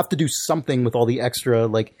 Like you have to do something with all the extra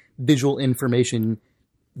like visual information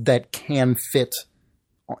that can fit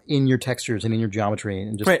in your textures and in your geometry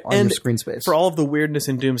and just Right, on your and screen space. For all of the weirdness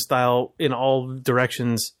in Doom style in all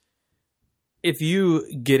directions, if you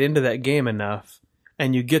get into that game enough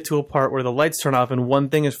and you get to a part where the lights turn off and one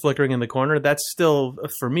thing is flickering in the corner, that's still,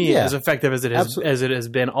 for me, Yeah. as effective as it has Absolutely. as it has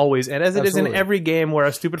been always, and as it is in Absolutely. every game where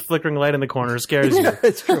a stupid flickering light in the corner scares you.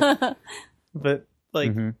 It's true. But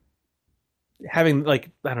like Mhm. having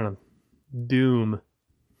like I don't know, Doom,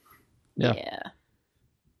 Yeah.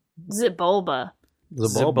 Zibulba.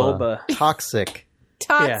 Zabulba. Toxic.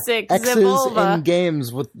 Toxic X's Zibulba. in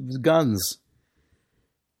games with guns.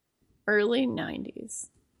 Early 90s.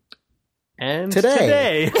 and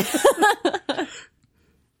Today. today.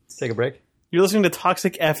 Take a break. You're listening to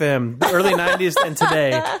Toxic FM, the early 90s and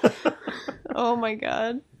today. Oh my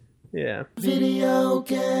god. Yeah. Video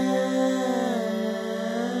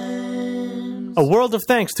games. A world of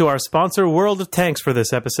thanks to our sponsor, World of Tanks, for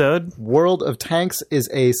this episode. World of Tanks is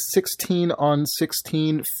a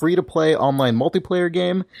 16-on-16 free-to-play online multiplayer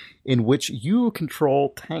game in which you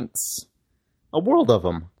control tanks. A world of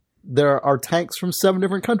them. There are tanks from 7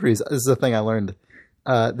 different countries. This is the thing I learned.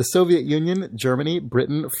 The Soviet Union, Germany,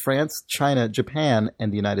 Britain, France, China, Japan,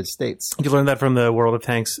 and the United States. You learned that from the World of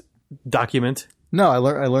Tanks document. No, I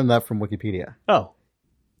learned that from Wikipedia. Oh.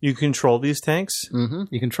 You control these tanks?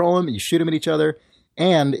 You control them, you shoot them at each other,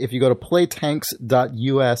 and if you go to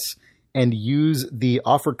playtanks.us and use the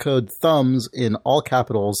offer code thumbs in all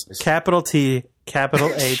capitals, Capital T,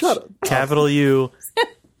 capital H, Shut up. capital U,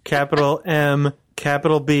 capital M,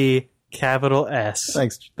 capital B, capital S,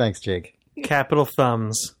 thanks, Jake. capital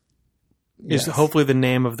thumbs is Yes. hopefully the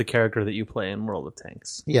name of the character that you play in World of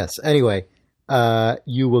Tanks. Yes. Anyway,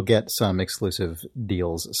 you will get some exclusive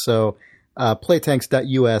deals. So,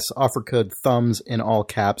 playtanks.us, offer code thumbs in all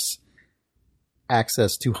caps,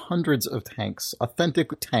 access to hundreds of tanks,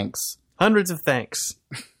 authentic tanks. Hundreds of thanks.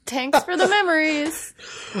 Thanks for the memories.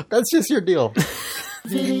 That's just your deal.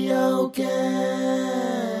 Video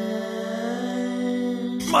games.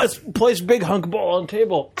 Must place big hunk bowl on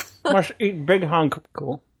table. Must eat big hunk.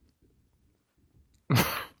 Cool.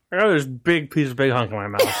 I got this big piece of big hunk in my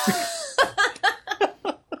mouth.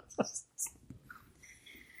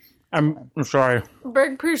 I'm sorry.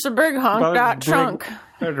 Big piece of big hunk got chunk.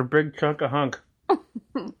 There's a big chunk of hunk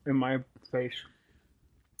in my face.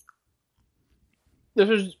 This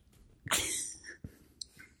is...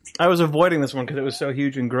 I was avoiding this one because it was so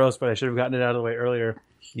huge and gross, but I should have gotten it out of the way earlier.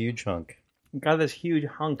 Huge hunk. Got this huge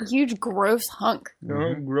hunk. Huge, gross hunk.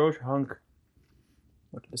 Gross hunk.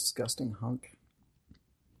 What a disgusting hunk.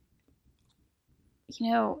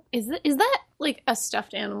 You know, is that like a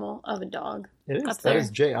stuffed animal of a dog? It is. Up That there. is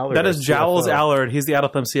Jay Allard. That is Jowls CFO. Allard. He's the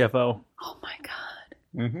Adultthumb CFO. Oh my god.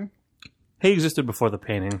 Mm-hmm. He existed before the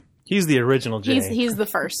painting. He's the original Jay. He's the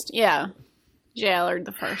first. Yeah. Jay Allard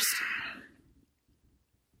the first.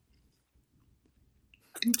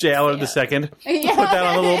 Jay Allard the second. Yeah. Put that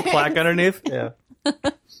on a little plaque underneath. Yeah.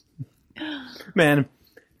 Man,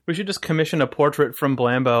 we should just commission a portrait from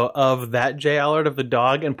Blambo of that Jay Allard of the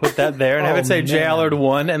dog and put that there and have Oh, it say Jay man. Allard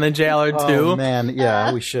 1 and then Jay Allard 2. Oh, man.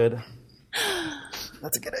 Yeah, we should.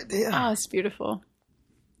 That's a good idea. Oh, it's beautiful.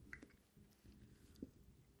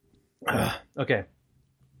 Okay.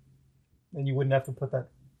 And you wouldn't have to put that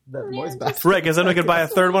noise back. Right, because then we could buy a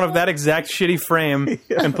third one of that exact shitty frame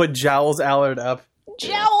and put Jowls Allard up.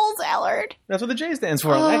 Jowls Allard. That's what the J stands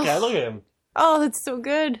for. That guy, look at him. Oh, that's so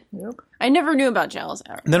good. Yep. I never knew about Jowls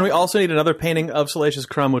Allard. Then we also need another painting of Salacious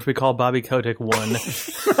Crumb, which we call Bobby Kotick 1.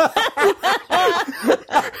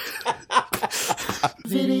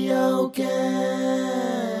 Video games.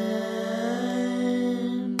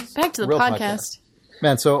 Back to the Real podcast.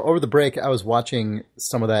 Man, so over the break, I was watching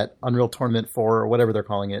some of that Unreal Tournament 4, or whatever they're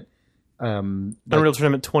calling it. Unreal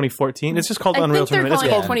Tournament 2014. It's just called I Unreal think they're Tournament.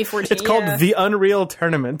 calling it 2014. It's called yeah. the Unreal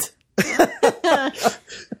Tournament.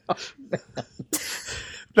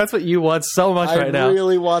 That's what you want so much right now. I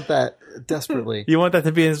really want that desperately. You want that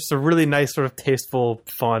to be just a really nice, sort of tasteful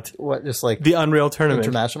font. What, just like The Unreal Tournament.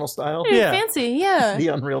 international style? Yeah. Fancy, yeah. The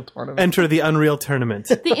Unreal Tournament. Enter the Unreal Tournament.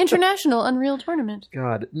 The International Unreal Tournament.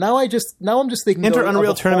 God, now I'm just thinking. Enter of a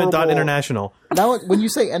unrealtournament.international. Now, when you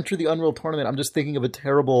say enter the Unreal Tournament, I'm just thinking of a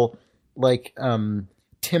terrible, like,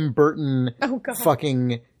 Tim Burton Oh, God.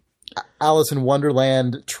 fucking Alice in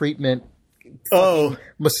Wonderland treatment. Oh.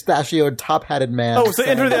 Mustachioed, top-hatted man. Oh, so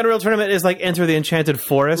Enter the Unreal Tournament is like Enter the Enchanted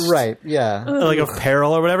Forest? Right, yeah. Like of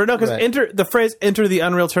peril or whatever. No, because Right. the phrase Enter the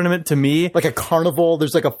Unreal Tournament to me, Like a carnival.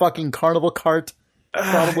 There's like a fucking carnival cart.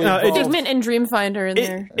 Probably no, it involved. Figment and Dreamfinder in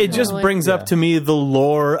there. it just Totally. brings up to me the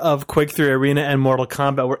lore of Quake 3 Arena and Mortal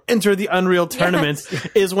Kombat, where Enter the Unreal Tournament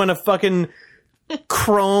is when a fucking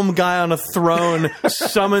chrome guy on a throne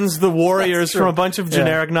summons the warriors from a bunch of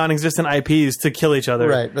generic non-existent IPs to kill each other.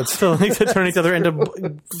 Right, that's- to turn each other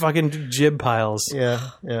into fucking jib piles. Yeah,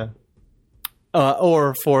 yeah.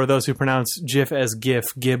 Or for those who pronounce GIF as GIF,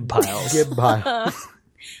 gib piles. Gib pile.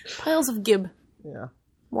 Piles of Gib. Yeah.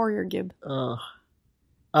 Warrior Gib.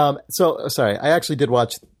 So, sorry, I actually did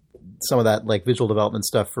watch some of that, like, visual development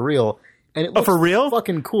stuff for real. And it looks for real?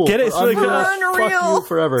 fucking cool. Get it? For It's really Unreal, good. Fuck you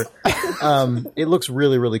forever. It looks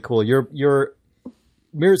really, really cool. Your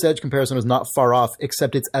Mirror's Edge comparison is not far off,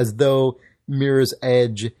 except it's as though Mirror's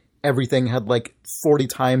Edge, everything had like 40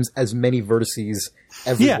 times as many vertices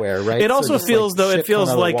everywhere, right? It also just, feels though- it shit feels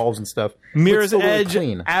coming out of the like walls and stuff. Mirror's But still really Edge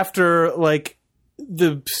clean. after like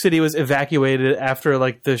the city was evacuated after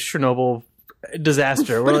like the Chernobyl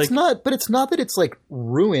disaster. But Where, it's not. But it's not that it's like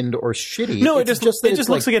ruined or shitty. no, it's it just that it it's just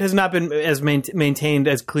looks like it has not been as maintained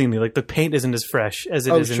as cleanly. Like the paint isn't as fresh as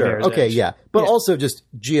it oh is in sure, Mirror's okay, Edge. yeah. But Yeah. also just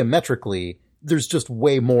geometrically, there's just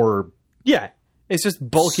way more Yeah, it's just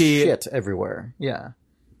bulky. shit everywhere. Yeah,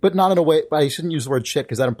 but not in a way. I shouldn't use the word shit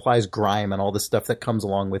because that implies grime and all the stuff that comes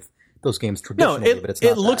along with those games No, traditionally. but it's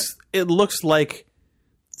not it looks like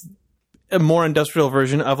a more industrial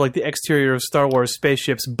version of like the exterior of Star Wars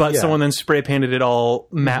spaceships, but Yeah. someone then spray painted it all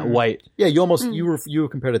matte white. Yeah, you almost you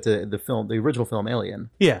compared it to the original film Alien,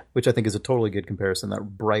 Yeah. which I think is a totally good comparison.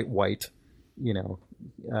 That bright white,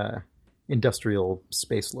 industrial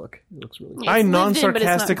space look. It looks really cool. I It's lived in, but it's not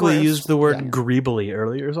non-sarcastically gross. used the word Yeah. greebly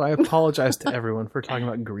earlier, so I apologize to everyone for talking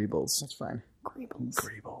about greebles. That's fine.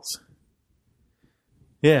 Greebles.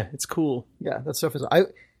 Yeah, it's cool. Yeah, that stuff is.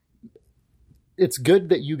 It's good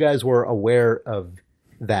that you guys were aware of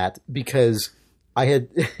that because I had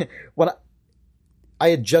I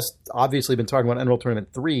had just obviously been talking about Unreal Tournament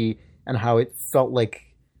 3 and how it felt like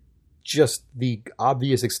just the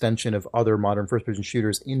obvious extension of other modern first-person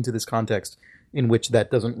shooters into this context in which that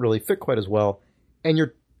doesn't really fit quite as well. And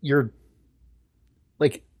you're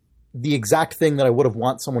like the exact thing that I would have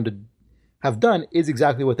want someone to have done is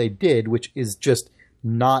exactly what they did, which is just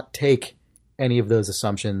not take any of those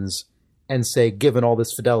assumptions and say, given all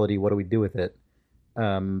this fidelity, what do we do with it?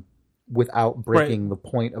 Without breaking the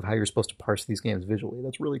point of how you're supposed to parse these games visually.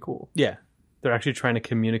 That's really cool. Yeah. They're actually trying to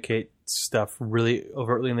communicate stuff really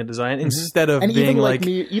overtly in the design instead of And being even like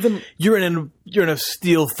you're in a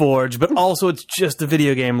steel forge, but also it's just a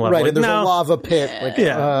video game level. right, Like, and there's no. a lava pit. Like,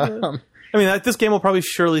 Yeah. I mean, this game will probably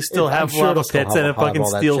surely still I'm have sure lava it'll still pits have and a fucking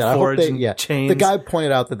all that steel shit. I hope forge they- and chains. The guy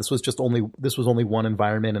pointed out that this was only one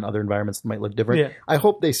environment, and other environments might look different. Yeah. I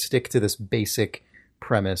hope they stick to this basic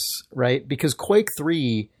premise, right? Because Quake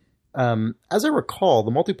 3, as I recall,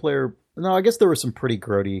 the multiplayer. No, I guess there were some pretty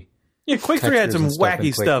grody. Yeah, Quake 3 had textures some and stuff in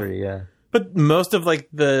wacky Quake stuff. 3, yeah. But most of like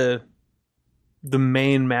the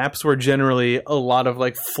main maps were generally a lot of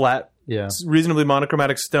like flat, Yeah. reasonably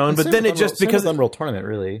monochromatic stone. But Same then with it just Same because with Unreal Tournament,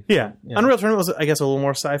 really. yeah, Yeah. Unreal Tournament was I guess a little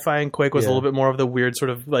more sci-fi, and Quake was a Yeah. little bit more of the weird sort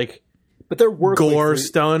of like But there were gore Quake 3,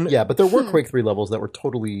 stone. Yeah, but there were Quake 3 levels that were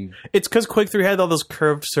totally. It's because Quake 3 had all those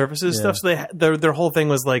curved surfaces Yeah. stuff. So their whole thing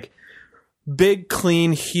was like big,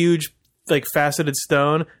 clean, huge, like faceted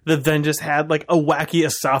stone that then just had like a wacky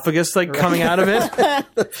esophagus like coming out of it.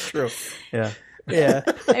 That's true. Yeah. Yeah,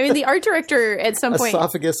 I mean, the art director at some point.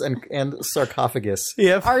 Esophagus and sarcophagus.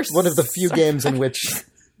 yep. Are One of the few games in which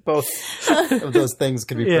both of those things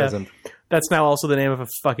can be Yeah. present. That's now also the name of a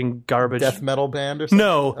fucking garbage. Death metal band or something?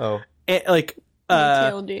 No, Oh. like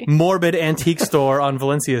TLD. morbid antique store on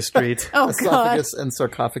Valencia Street. Oh, God. Esophagus and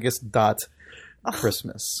sarcophagus dot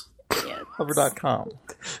Christmas. Yeah. Hover.com.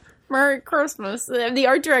 Merry Christmas. The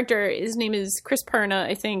art director, his name is Chris Perna,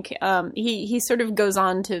 I think. He sort of goes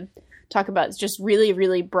on to talk about just really,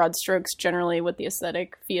 really broad strokes, generally what the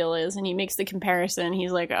aesthetic feel is. And he makes the comparison.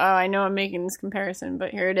 He's like, oh, I know I'm making this comparison, but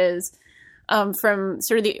here it is. From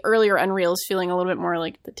sort of the earlier Unreals feeling a little bit more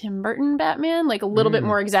like the Tim Burton Batman, like a little bit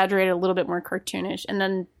more exaggerated, a little bit more cartoonish. And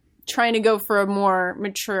then trying to go for a more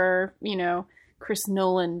mature, Chris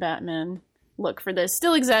Nolan Batman look for this.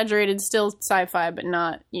 Still exaggerated, still sci-fi, but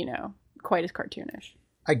not, quite as cartoonish.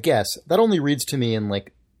 I guess. That only reads to me in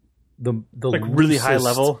like the Like really high loosest-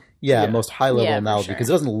 level. Yeah, Yeah. most high level Yeah, for analogy sure. because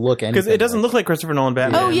it doesn't look anything. Because it doesn't like, look like Christopher Nolan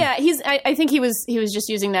Batman. Oh yeah, I think he was just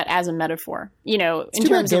using that as a metaphor, in It's too bad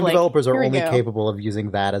terms game of like developers are here we only go. capable of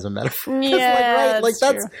using that as a metaphor. 'Cause, Yeah, like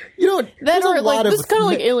that's true. there's That a or, like, lot this is kinda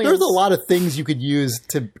like Aliens. There's a lot of things you could use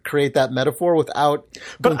to create that metaphor without.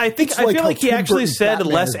 But I it's feel how like he Tim actually Burton's said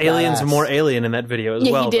Batman less is aliens, badass. more alien in that video as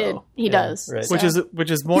Yeah, well. he did. though. He does. right. So.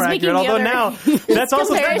 Which is more He's accurate. making Although the now other that's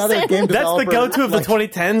also comparison. Another game that's the developer, go-to of the like-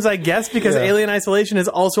 2010s, I guess, because Yeah. Alien Isolation is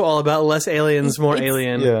also all about less aliens, more It's-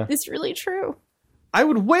 alien. Yeah. It's really true. I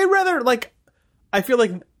would way rather I feel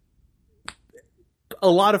like a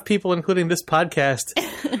lot of people, including this podcast,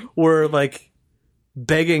 were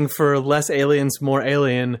begging for less aliens, more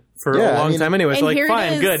alien for Yeah, a I long mean- time anyway. So And here it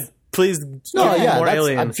fine, is. good. Please No, give me yeah, more that's,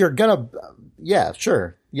 aliens. if you're gonna, yeah,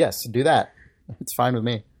 sure, yes, do that. It's fine with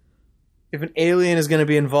me. If an alien is going to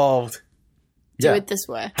be involved, Do Yeah. it this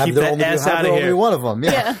way. Have Keep there that only, ass have outta there only here. one of them.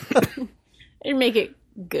 Yeah, Yeah. And make it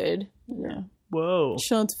good. Yeah. whoa.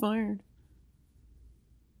 Shots fired.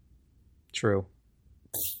 true.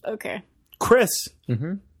 Okay. Chris,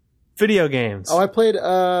 Mhm. video games. Oh, I played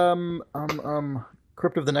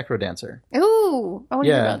Crypt of the Necrodancer. Ooh, I want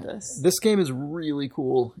to hear Yeah, about this. this game is really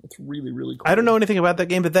cool. It's really, really cool. I don't know anything about that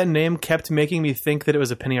game, but that name kept making me think that it was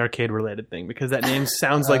a Penny Arcade related thing because that name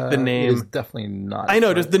sounds like the It is name. definitely not. I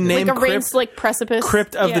know, just the name Like a Crypt, raised precipice.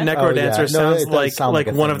 Crypt of the Yeah. Necrodancer Oh, yeah. No, sounds it does sound like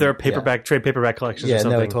a one of their thing. paperback trade paperback collections Yeah, or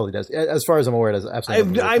something. no, it totally does. As far as I'm aware, it does absolutely.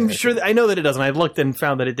 nothing to do with I'm Penny sure Arcade. I know that it doesn't. I looked and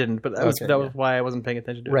found that it didn't, but that was Okay, yeah. why I wasn't paying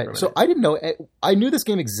attention to it. Right. for a So minute. I didn't know. I knew this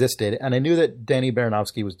game existed, and I knew that Danny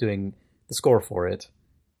Baranovsky was doing the score for it.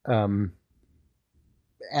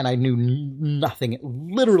 And I knew nothing,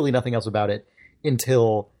 literally nothing else about it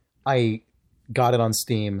until I got it on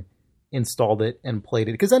Steam, installed it, and played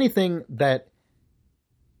it. Because anything that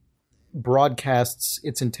broadcasts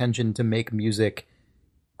its intention to make music,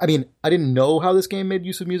 I mean, I didn't know how this game made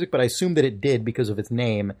use of music, but I assumed that it did because of its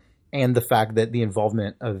name and the fact that the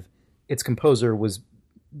involvement of its composer was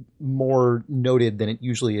more noted than it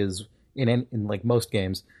usually is in like most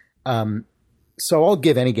games. So I'll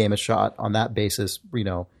give any game a shot on that basis.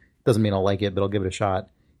 Doesn't mean I'll like it, but I'll give it a shot.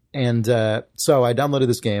 And so I downloaded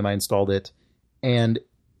this game, I installed it, and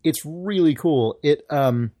it's really cool. It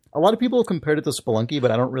a lot of people have compared it to Spelunky, but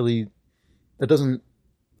I don't really. That doesn't.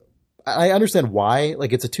 I understand why.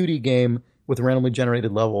 Like, it's a 2D game with randomly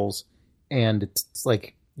generated levels, and it's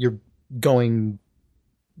like you're going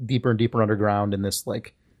deeper and deeper underground in this,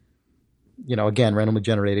 like, again, randomly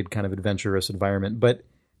generated kind of adventurous environment. But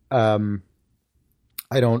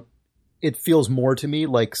it feels more to me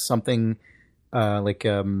like something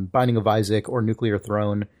Binding of Isaac or Nuclear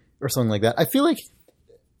Throne or something like that. I feel like.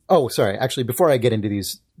 Oh, sorry. Actually, before I get into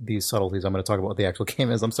these subtleties, I'm going to talk about what the actual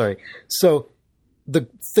game is. I'm sorry. So the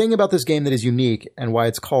thing about this game that is unique and why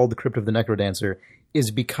it's called The Crypt of the Necrodancer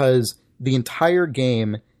is because the entire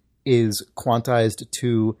game is quantized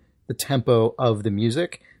to the tempo of the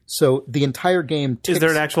music. So the entire game ticks, is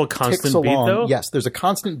there an actual constant beat, along. though? Yes, there's a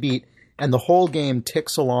constant beat, and the whole game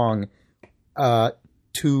ticks along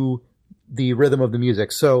to the rhythm of the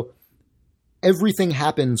music. So everything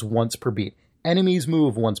happens once per beat. Enemies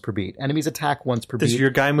move once per beat. Enemies attack once per beat. Does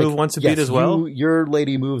your guy move once a beat as well? Your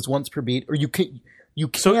lady moves once per beat, or you can.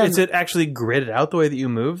 So is it actually gridded out the way that you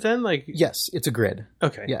move then? Yes, it's a grid.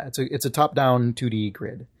 Okay. Yeah, it's a top-down 2D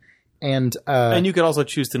grid. And you could also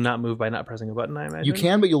choose to not move by not pressing a button, I imagine. You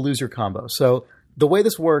can, but you'll lose your combo. So the way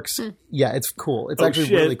this works, yeah, it's cool. It's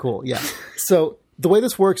actually really cool. Yeah. So the way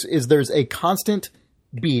this works is there's a constant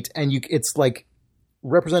beat, and it's like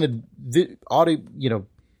represented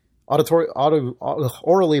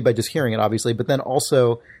orally by just hearing it, obviously, but then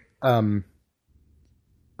also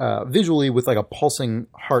visually with like a pulsing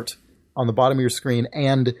heart on the bottom of your screen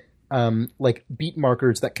and like beat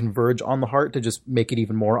markers that converge on the heart to just make it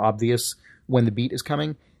even more obvious when the beat is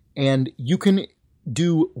coming. And you can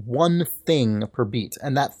do one thing per beat,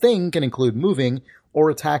 and that thing can include moving or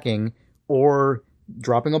attacking or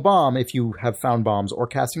dropping a bomb if you have found bombs, or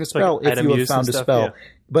casting a spell if you have found a spell. Yeah.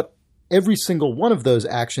 But every single one of those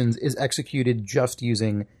actions is executed just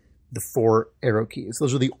using the 4 arrow keys.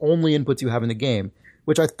 Those are the only inputs you have in the game,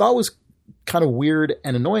 which I thought was kind of weird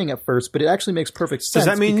and annoying at first, but it actually makes perfect sense.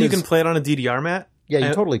 Does that mean you can play it on a DDR mat? Yeah,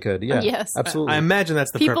 you totally could. Yeah, yes, absolutely. I imagine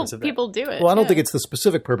that's the purpose of it. People do it. Well, I don't think it's the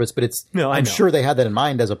specific purpose, but I'm sure they had that in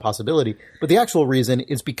mind as a possibility. But the actual reason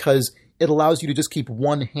is because it allows you to just keep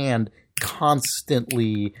one hand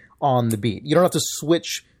constantly on the beat. You don't have to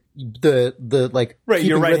switch the right.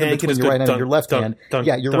 Your right hand between your right hand and your left hand.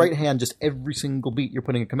 Yeah, your right hand, just every single beat you're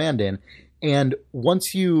putting a command in. And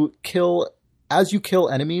once you kill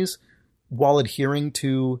enemies while adhering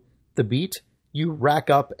to the beat, you rack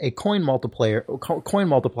up a coin multiplier,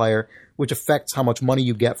 which affects how much money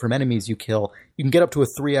you get from enemies you kill. You can get up to a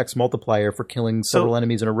 3x multiplier for killing several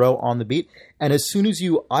enemies in a row on the beat. And as soon as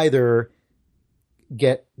you either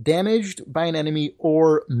get damaged by an enemy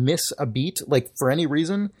or miss a beat, like for any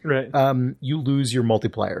reason, right, you lose your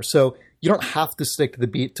multiplier. So you don't have to stick to the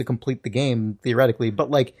beat to complete the game, theoretically, but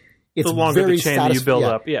like it's the longer very the chain that you build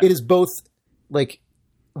up. Yeah. It is both like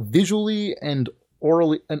visually and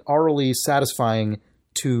orally satisfying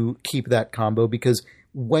to keep that combo, because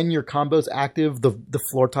when your combo's active, the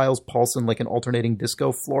floor tiles pulse in like an alternating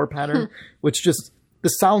disco floor pattern, which just,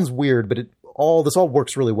 this sounds weird, but this all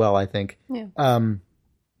works really well, I think. Yeah.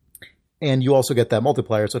 And you also get that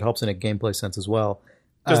multiplier, so it helps in a gameplay sense as well.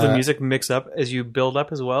 Does the music mix up as you build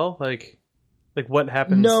up as well? Like what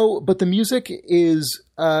happens? No, but the music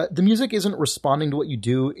isn't responding to what you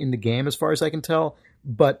do in the game, as far as I can tell,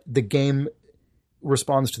 but the game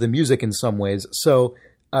responds to the music in some ways. So,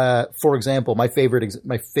 for example, my favorite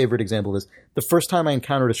example is the first time I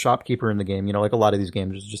encountered a shopkeeper in the game. Like a lot of these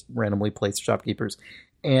games, there's just randomly placed shopkeepers,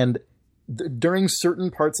 and during certain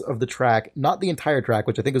parts of the track, not the entire track,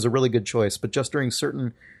 which I think is a really good choice, but just during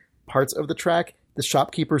certain parts of the track, the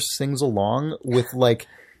shopkeeper sings along with like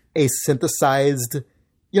a synthesized,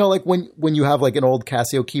 like when you have like an old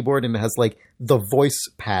Casio keyboard and it has like the voice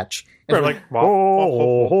patch, and right,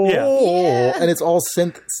 and it's all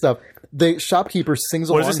synth stuff. The shopkeeper sings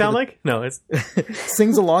along. What does it sound like? No, it's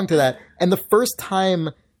sings along to that. And the first time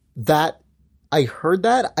that I heard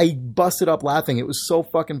that, I busted up laughing. It was so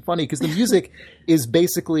fucking funny because the music is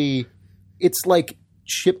basically, it's like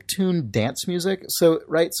chiptune dance music. So,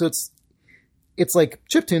 right. So it's like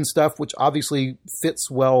chiptune stuff, which obviously fits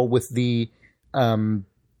well with the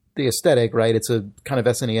aesthetic, right? It's a kind of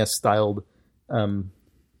SNES styled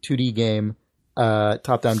 2D game,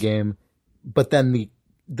 top-down game. But then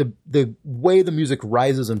the way the music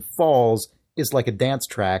rises and falls is like a dance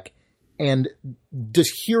track. And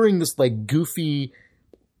just hearing this like goofy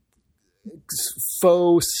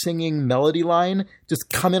faux singing melody line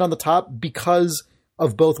just come in on the top because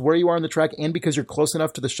of both where you are on the track and because you're close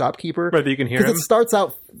enough to the shopkeeper. Right, that you can hear him. Because it starts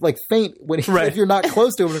out like faint if you're not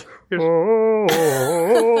close to him.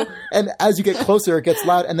 And as you get closer, it gets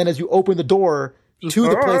loud. And then as you open the door to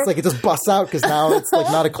the place, like it just busts out because now it's like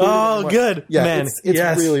not a clue. Oh, anymore. Good. Yeah, man. It's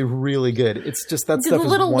really, really good. It's just that stuff the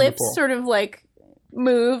little is wonderful. lips sort of like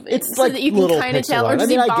move? It's so like that you can kind of tell, or does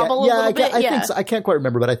he bobble a little bit? I think so. I can't quite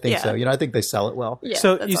remember, but I think so. I think they sell it well. Yeah,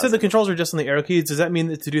 so you said the controls are just on the arrow keys. Does that mean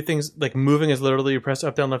that to do things like moving is literally you press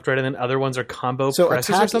up, down, left, right, and then other ones are combo presses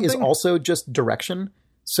or something? Attack is also just direction.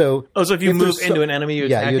 So so if you move there's into an enemy, you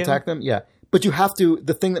attack him? attack them. Yeah. But you have to,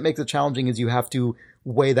 the thing that makes it challenging is you have to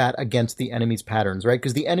weigh that against the enemy's patterns, right?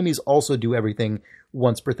 Because the enemies also do everything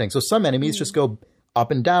once per thing. So some enemies just go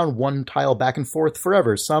up and down one tile back and forth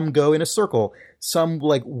forever. Some go in a circle. Some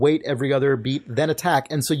like wait every other beat, then attack.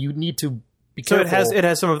 And so you need to be careful. So it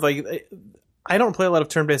has some of like, I don't play a lot of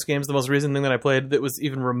turn-based games. The most recent thing that I played that was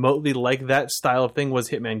even remotely like that style of thing was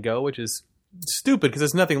Hitman Go, which is stupid because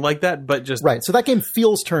it's nothing like that, but just right. So that game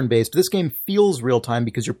feels turn-based. This game feels real-time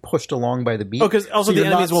because you're pushed along by the beat. Oh, because also the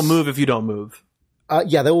enemies will move if you don't move.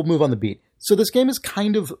 Yeah, they will move on the beat. So this game is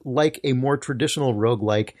kind of like a more traditional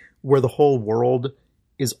roguelike where the whole world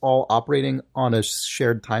is all operating on a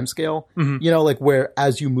shared timescale. Mm-hmm. You know, like where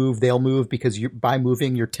as you move, they'll move because by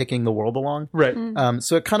moving, you're ticking the world along. Right.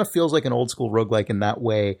 So it kind of feels like an old school roguelike in that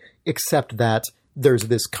way, except that there's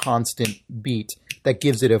this constant beat that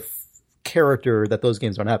gives it a character that those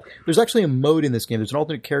games don't have. There's actually a mode in this game. There's an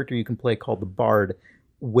alternate character you can play called the Bard,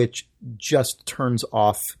 which just turns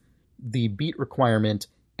off the beat requirement,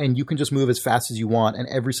 and you can just move as fast as you want, and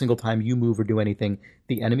every single time you move or do anything,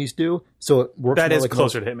 the enemies do. So it works. That is like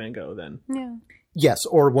closer to Hitman Go then. Yeah. Yes,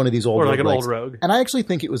 or one of these old or like an roguelikes. old rogue. And I actually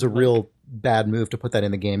think it was a real bad move to put that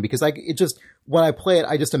in the game because it just when I play it,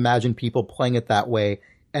 I just imagine people playing it that way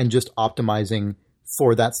and just optimizing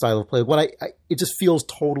for that style of play. When it just feels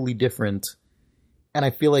totally different, and I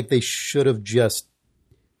feel like they should have just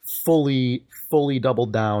fully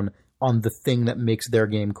doubled down on the thing that makes their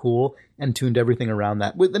game cool and tuned everything around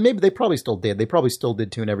that. Maybe they probably still did. They probably still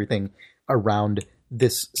did tune everything around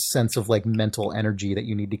this sense of like mental energy that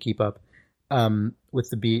you need to keep up with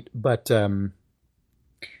the beat. But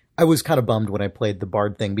I was kind of bummed when I played the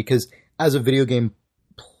Bard thing because as a video game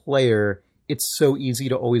player, it's so easy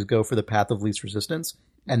to always go for the path of least resistance.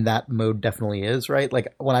 And that mode definitely is, right?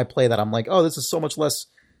 Like when I play that, I'm like, oh, this is so much less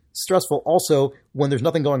stressful. Also, when there's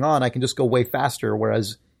nothing going on, I can just go way faster.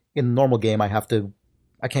 Whereas in the normal game, I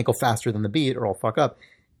can't go faster than the beat or I'll fuck up.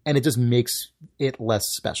 And it just makes it less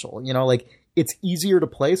special. You know, like it's easier to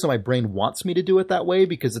play. So my brain wants me to do it that way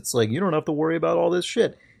because it's like, you don't have to worry about all this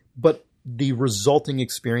shit. But the resulting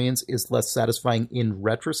experience is less satisfying in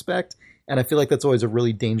retrospect. And I feel like that's always a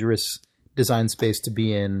really dangerous design space to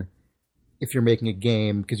be in if you're making a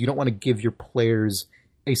game, because you don't want to give your players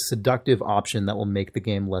a seductive option that will make the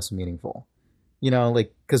game less meaningful. You know,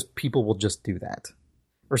 like, because people will just do that.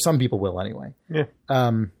 Or some people will anyway. Yeah.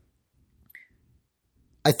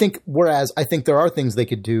 I think there are things they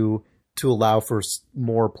could do to allow for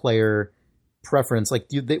more player preference. Like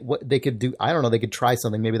what they could do, I don't know, they could try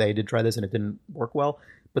something. Maybe they did try this and it didn't work well,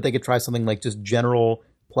 but they could try something like just general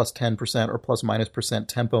plus 10% or plus minus %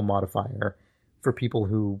 tempo modifier for people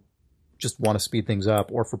who just want to speed things up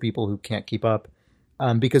or for people who can't keep up.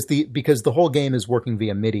 Because the whole game is working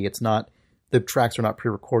via MIDI. It's not, the tracks are not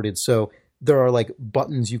pre-recorded. So there are like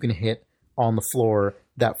buttons you can hit on the floor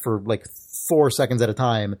that for like 4 seconds at a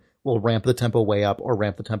time will ramp the tempo way up or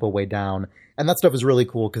ramp the tempo way down. And that stuff is really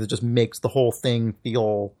cool because it just makes the whole thing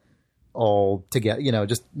feel all together, you know,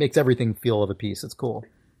 just makes everything feel of a piece. It's cool.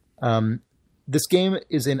 This game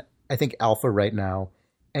is in, I think, alpha right now,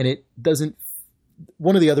 and it doesn't,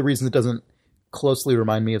 one of the other reasons it doesn't closely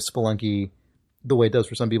remind me of Spelunky the way it does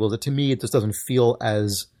for some people is that to me, it just doesn't feel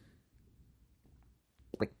as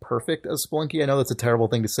like perfect as Spelunky. I know that's a terrible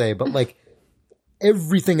thing to say, but like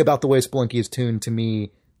everything about the way Spelunky is tuned to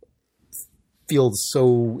me feels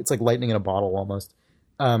so, it's like lightning in a bottle almost.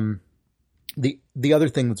 The other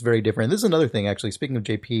thing that's very different, this is another thing actually, speaking of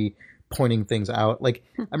JP pointing things out, like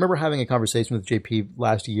I remember having a conversation with JP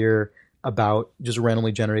last year about just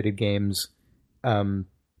randomly generated games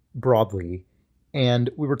broadly. And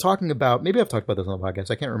we were talking about, maybe I've talked about this on the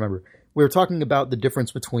podcast, I can't remember. We were talking about the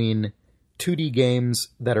difference between 2D games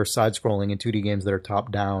that are side-scrolling and 2D games that are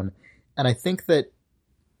top-down. And I think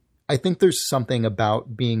there's something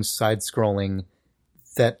about being side-scrolling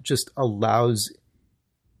that just allows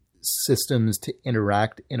systems to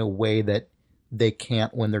interact in a way that they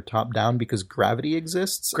can't when they're top-down because gravity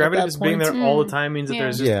exists. Gravity just being there all the time means that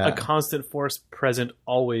there's just a constant force present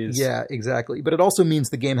always. Yeah, exactly. But it also means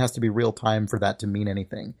the game has to be real-time for that to mean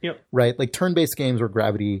anything. Yep. Right? Like turn-based games where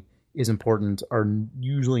gravity is important are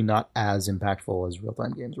usually not as impactful as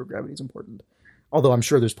real-time games where gravity is important. Although I'm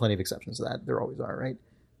sure there's plenty of exceptions to that. There always are, right?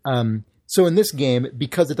 So in this game,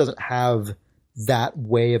 because it doesn't have that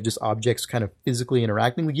way of just objects kind of physically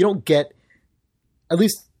interacting, you don't get, at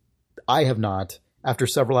least I have not, after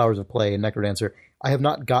several hours of play in Necrodancer, I have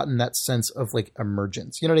not gotten that sense of like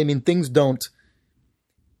emergence. You know what I mean?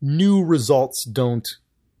 New results don't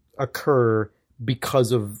occur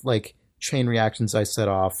because of like chain reactions I set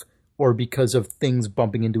off or because of things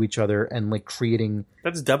bumping into each other and like creating.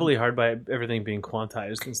 That's doubly hard by everything being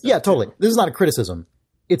quantized and stuff. Yeah, totally. This is not a criticism.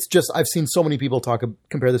 It's just I've seen so many people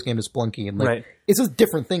compare this game to Spelunky, and like Right. it's a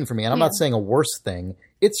different thing for me. And I'm not saying a worse thing.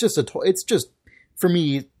 It's just it's just for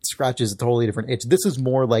me, Scratch is a totally different itch. This is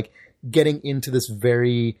more like getting into this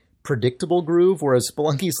very predictable groove, whereas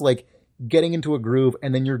Spelunky's like getting into a groove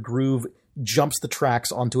and then your groove jumps the tracks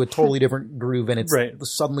onto a totally different groove, and it's Right.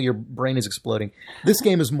 suddenly your brain is exploding. This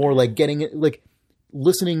game is more like getting it, like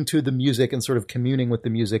listening to the music and sort of communing with the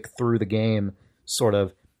music through the game, sort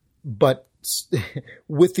of, but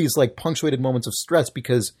with these like punctuated moments of stress,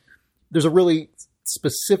 because there's a really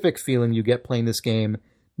specific feeling you get playing this game,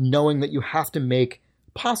 knowing that you have to make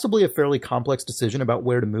possibly a fairly complex decision about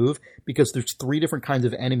where to move, because there's 3 different kinds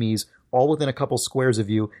of enemies all within a couple squares of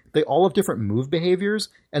you. They all have different move behaviors,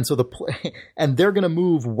 and so and they're going to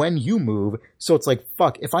move when you move. So it's like,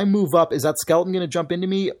 fuck, if I move up, is that skeleton going to jump into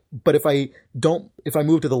me? But if I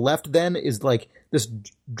move to the left, then is like this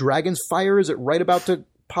dragon's fire, is it right about to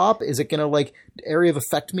pop? Is it going to like area of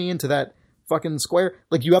effect me into that fucking square?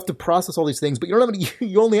 Like, you have to process all these things, but you don't have any,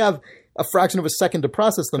 you only have a fraction of a second to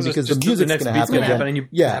process them because the music's going to happen. And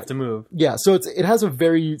you have to move. Yeah, so it has a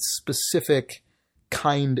very specific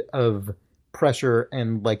kind of pressure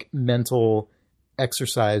and like mental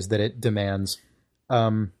exercise that it demands. I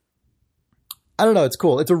don't know, it's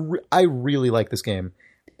cool. I really like this game.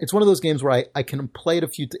 It's one of those games where I can play it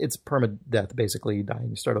it's permadeath, basically. You die and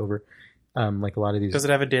you start over. Like a lot of these. Does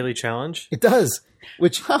it have a daily challenge? It does,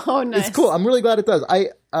 which Oh, nice. it's cool. I'm really glad it does.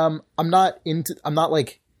 I'm not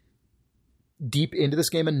like deep into this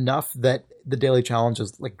game enough that the daily challenge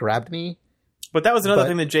has like grabbed me. But that was another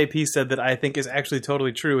thing that JP said that I think is actually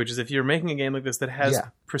totally true, which is if you're making a game like this that has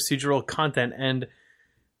procedural content and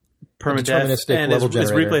permadeath and is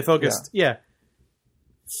replay focused,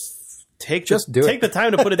 take the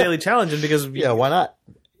time to put a daily challenge in, because why not?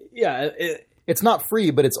 Yeah, it's not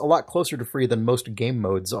free, but it's a lot closer to free than most game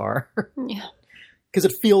modes are. Yeah. Because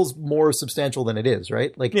it feels more substantial than it is,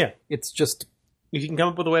 right? Like, it's just... You can come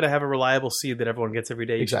up with a way to have a reliable seed that everyone gets every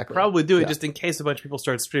day. You Exactly. should probably do it just in case a bunch of people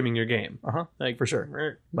start streaming your game. Like, for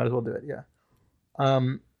sure. Might as well do it, yeah.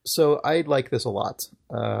 So I like this a lot.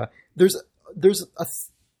 There's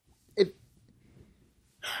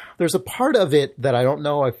a part of it that I don't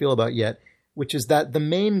know how I feel about yet, which is that the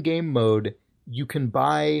main game mode, you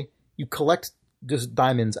collect just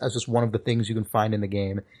diamonds as just one of the things you can find in the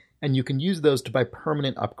game, and you can use those to buy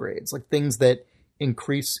permanent upgrades, like things that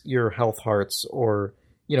increase your health hearts or,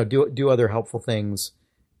 do other helpful things.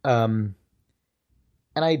 And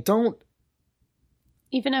I don't...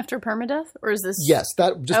 Even after permadeath? Or is this... Yes,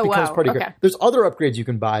 that just becomes part of your... Okay. There's other upgrades you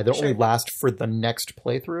can buy that only last for the next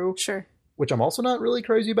playthrough. Sure. Which I'm also not really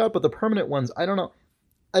crazy about, but the permanent ones, I don't know.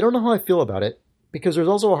 I don't know how I feel about it, because there's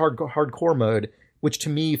also a hardcore mode, which to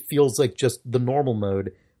me feels like just the normal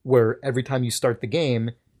mode, where every time you start the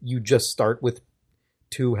game, you just start with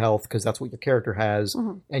 2 health, because that's what your character has,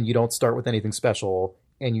 and you don't start with anything special,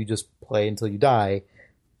 and you just play until you die.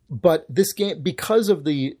 But this game, because of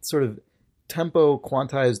the sort of tempo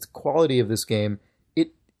quantized quality of this game,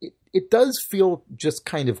 it does feel just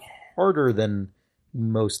kind of harder than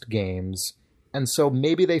most games. And so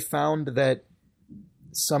maybe they found that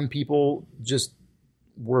some people just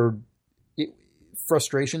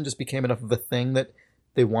frustration just became enough of a thing that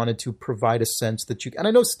they wanted to provide a sense that and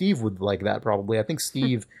I know Steve would like that probably. I think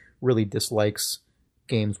Steve really dislikes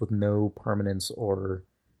games with no permanence or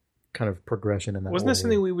kind of progression in that Wasn't way. this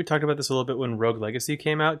something we talked about this a little bit when Rogue Legacy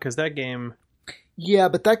came out? Because that game... Yeah,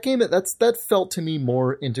 but that game, that felt to me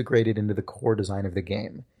more integrated into the core design of the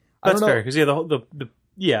game. That's fair, because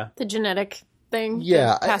the genetic thing.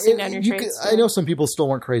 Yeah, passing down your traits. I know some people still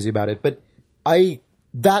weren't crazy about it, but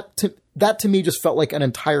that to me just felt like an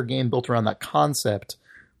entire game built around that concept.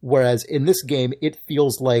 Whereas in this game, it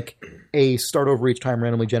feels like a start over each time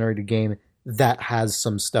randomly generated game that has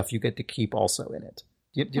some stuff you get to keep also in it.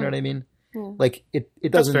 Do you know what I mean? Yeah. Like it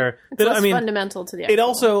doesn't. That's fair. It's less fundamental to the. It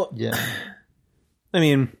also. Yeah. I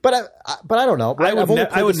mean, but I don't know. Right?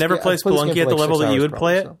 I would never play Spelunky at the level that you would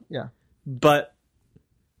play it. So, yeah. But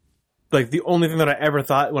like the only thing that I ever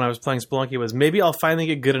thought when I was playing Spelunky was maybe I'll finally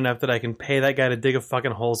get good enough that I can pay that guy to dig a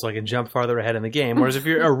fucking hole so I can jump farther ahead in the game. Whereas if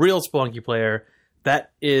you're a real Spelunky player,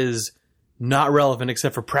 that is not relevant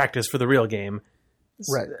except for practice for the real game.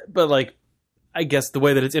 Right. But like, I guess the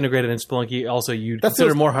way that it's integrated in Spelunky also you'd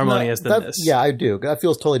consider more harmonious than this. Yeah, I do. That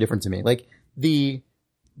feels totally different to me. Like the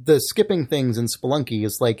skipping things in Spelunky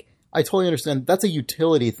is like, I totally understand. That's a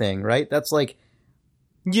utility thing, right? That's like,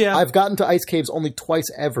 yeah, I've gotten to ice caves only twice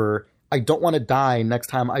ever. I don't want to die next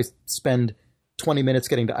time I spend 20 minutes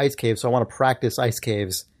getting to ice caves, so I want to practice ice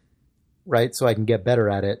caves. right? So I can get better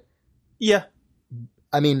at it. Yeah.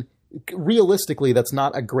 I mean, realistically, that's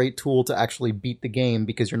not a great tool to actually beat the game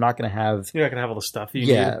because you're not going to have. You're not going to have all the stuff you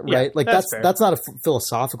Yeah, need. right. Like that's fair. that's not a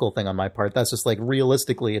philosophical thing on my part. That's just like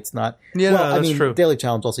realistically, it's not. Yeah, well, no, that's true. Daily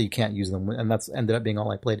Challenge also you can't use them, and that's ended up being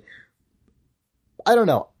all I played. I don't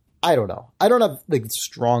know. I don't have like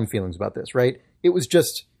strong feelings about this. Right? It was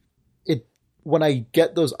just it when I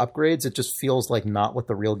get those upgrades, it just feels like not what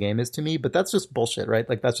the real game is to me. But that's just bullshit, right?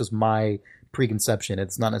 Like that's just my preconception.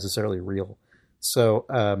 It's not necessarily real. So,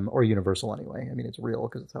 or universal anyway. I mean, it's real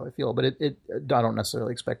because it's how I feel, but I don't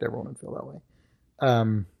necessarily expect everyone to feel that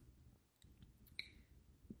way.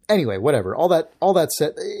 Anyway, whatever. All that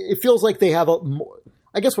said, it feels like they have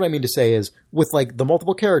I guess what I mean to say is with like the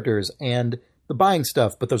multiple characters and the buying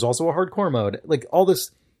stuff, but there's also a hardcore mode, like all this,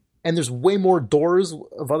 and there's way more doors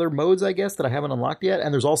of other modes, I guess, that I haven't unlocked yet.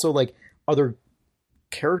 And there's also like other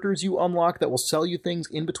characters you unlock that will sell you things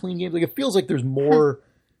in between games. Like it feels like there's more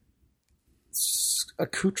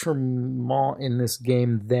accoutrement in this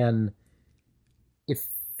game than it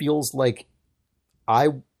feels like I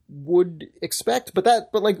would expect. But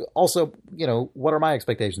like also, you know, what are my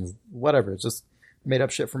expectations? Whatever. It's just made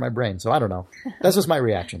up shit for my brain. So I don't know. That's just my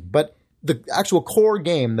reaction. But the actual core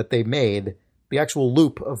game that they made, the actual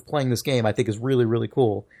loop of playing this game, I think is really, really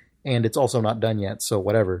cool. And it's also not done yet. So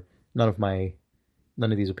whatever. None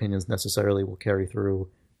of these opinions necessarily will carry through,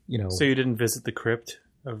 you know. So you didn't visit the crypt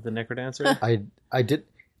of the Necrodancer? I did.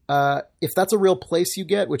 If that's a real place you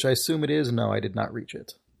get, which I assume it is, no, I did not reach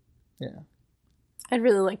it. Yeah. I'd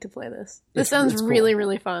really like to play this. This It's sounds cool. really,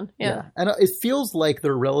 really fun. Yeah. And it feels like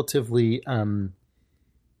they're relatively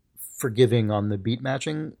forgiving on the beat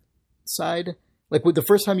matching side. Like with the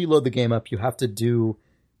first time you load the game up, you have to do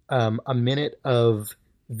a minute of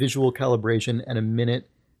visual calibration and a minute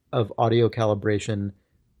of audio calibration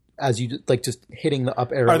as you like just hitting the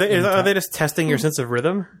up arrow. Are they just testing your sense of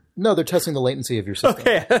rhythm? No, they're testing the latency of your system.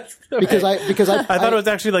 Okay. Because I thought it was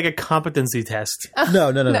actually like a competency test.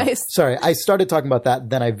 No. Nice. Sorry, I started talking about that,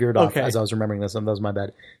 then I veered off Okay. as I was remembering this, and that was my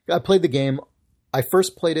bad. I played the game. I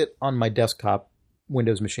first played it on my desktop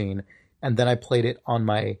Windows machine, and then I played it on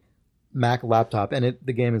my Mac laptop, and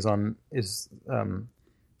the game is on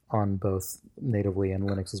both natively and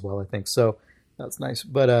Linux as well, I think. So that's nice.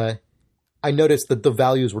 But I noticed that the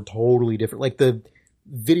values were totally different. Like the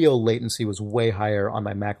video latency was way higher on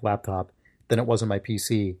my Mac laptop than it was on my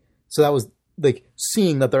PC. So that was like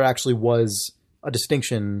seeing that there actually was a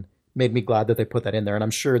distinction made me glad that they put that in there. And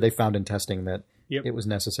I'm sure they found in testing that it was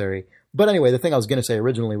necessary. But anyway, the thing I was going to say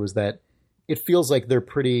originally was that it feels like they're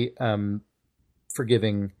pretty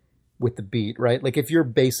forgiving with the beat, right? Like if you're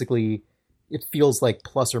basically, it feels like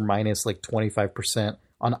plus or minus like 25%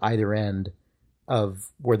 on either end of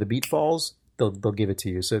where the beat falls, they'll give it to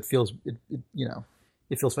you. So it feels,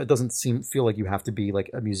 it doesn't feel like you have to be like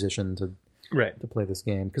a musician to play this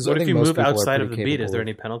game. Because What if you move outside of the beat? Is there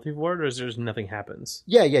any penalty for it, or is there nothing happens?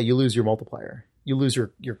 Yeah, you lose your multiplier. You lose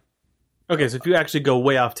your. Okay, so if you actually go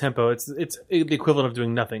way off tempo, it's the equivalent of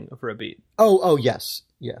doing nothing for a beat. Oh, yes.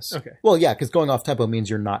 Okay. Well, yeah, because going off tempo means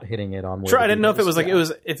you're not hitting it on. Sure, I didn't know if it was like yeah. it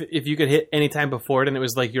was if you could hit any time before it, and it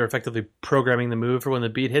was like you're effectively programming the move for when the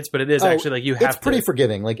beat hits. But it is actually like you have. It's pretty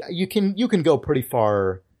forgiving. Like you can go pretty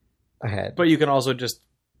far ahead. But you can also just.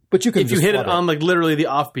 But you can. If you hit it on like literally the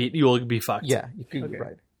offbeat, you will be fucked. Yeah, you could. Okay.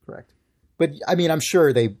 Right. Correct. But I mean, I'm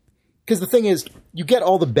sure because the thing is, you get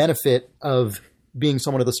all the benefit of being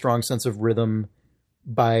someone with a strong sense of rhythm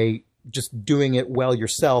by just doing it well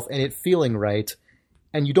yourself and it feeling right.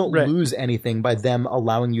 And you don't lose anything by them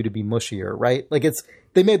allowing you to be mushier, right? Like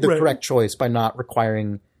they made the correct choice by not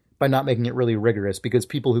making it really rigorous, because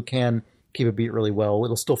people who can keep a beat really well,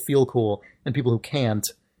 it'll still feel cool. And people who can't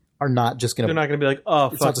are not just going to, they're not going to be like, oh,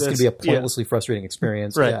 it's not just going to be a pointlessly frustrating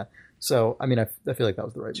experience. Right. Yeah. So, I mean, I feel like that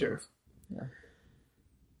was the right move. Yeah.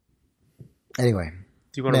 Anyway.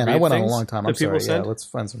 Do you want to read I went on a things long time. that I'm sorry. people sent? Yeah, let's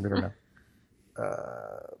find some reader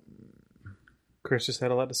now. Chris just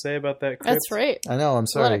had a lot to say about that crypt. That's right. I know. I'm A lot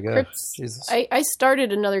sorry. of Go. crypts. Jesus. I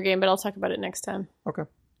started another game, but I'll talk about it next time. Okay.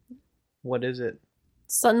 What is it?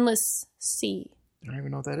 Sunless Sea. I don't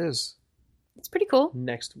even know what that is. It's pretty cool.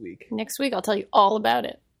 Next week. Next week, I'll tell you all about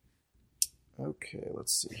it. Okay,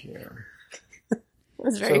 let's see here. I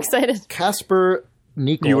was very excited. Casper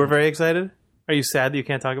Nickel. You were very excited? Are you sad that you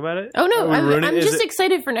can't talk about it? Oh, no. Are we I'm ruining it? just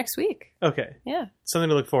excited for next week. Okay. Yeah. Something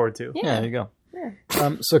to look forward to. Yeah, there you go.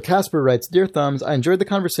 Yeah. So Casper writes, Dear Thumbs, I enjoyed the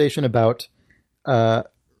conversation about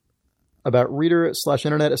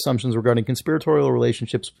reader/internet assumptions regarding conspiratorial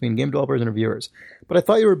relationships between game developers and reviewers, but I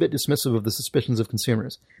thought you were a bit dismissive of the suspicions of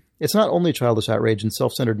consumers. It's not only childish outrage and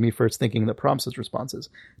self-centered me-first thinking that prompts its responses.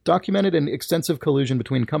 Documented and extensive collusion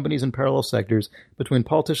between companies and parallel sectors, between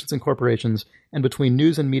politicians and corporations, and between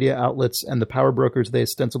news and media outlets and the power brokers they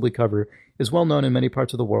ostensibly cover is well known in many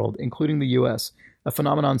parts of the world, including the U.S., a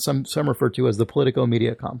phenomenon some refer to as the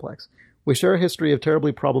politico-media complex. We share a history of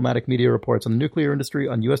terribly problematic media reports on the nuclear industry,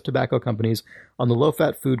 on U.S. tobacco companies, on the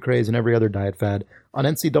low-fat food craze and every other diet fad, on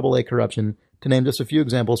NCAA corruption, to name just a few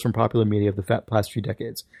examples from popular media of the past few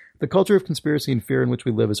decades. The culture of conspiracy and fear in which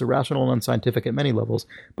we live is irrational and unscientific at many levels,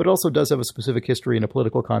 but also does have a specific history and a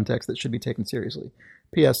political context that should be taken seriously.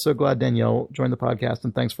 P.S. So glad Danielle joined the podcast,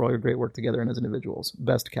 and thanks for all your great work together and as individuals.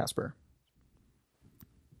 Best, Casper.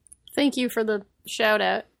 Thank you for the shout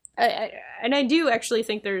out. I do actually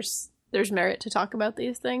think there's merit to talk about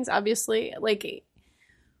these things. Obviously, like,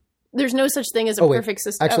 there's no such thing as a perfect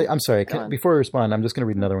system. Actually, I'm sorry. Before we respond, I'm just going to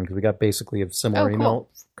read another one because we got basically a similar email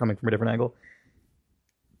coming from a different angle.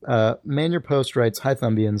 Man Your Post writes, "Hi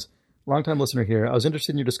Thumbians, longtime listener here. I was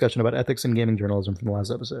interested in your discussion about ethics in gaming journalism from the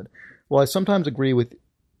last episode. While I somewhat agree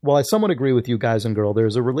with you guys and girl,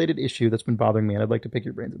 there's a related issue that's been bothering me, and I'd like to pick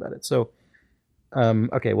your brains about it." So,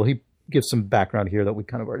 okay, well, he gives some background here that we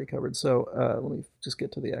kind of already covered. So let me just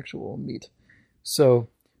get to the actual meat. So,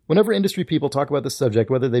 whenever industry people talk about this subject,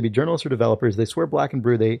 whether they be journalists or developers, they swear black and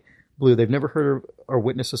blue they've never heard or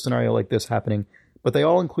witnessed a scenario like this happening, but they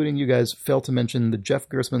all, including you guys, fail to mention the Jeff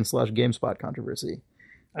Gerstmann / GameSpot controversy.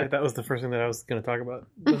 That was the first thing that I was going to talk about.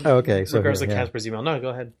 Oh, okay. So regards to Casper's email. No, go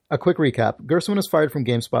ahead. A quick recap. Gerstmann was fired from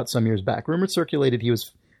GameSpot some years back. Rumors circulated he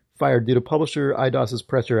was fired due to publisher IDOS's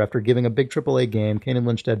pressure after giving a big AAA game, Kane and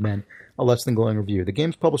Lynch Dead Men, a less than glowing review. The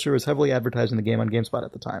game's publisher was heavily advertising the game on GameSpot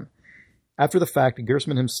at the time. After the fact,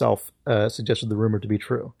 Gerstmann himself suggested the rumor to be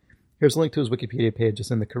true. Here's a link to his Wikipedia page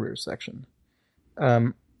just in the careers section.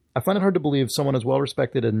 I find it hard to believe someone as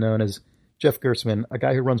well-respected and known as Jeff Gerstmann, a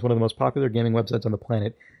guy who runs one of the most popular gaming websites on the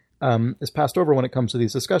planet, is passed over when it comes to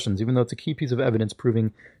these discussions, even though it's a key piece of evidence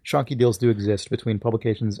proving shonky deals do exist between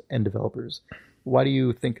publications and developers. Why do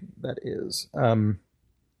you think that is?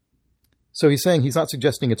 So he's saying he's not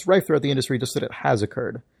suggesting it's rife throughout the industry, just that it has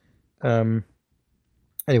occurred.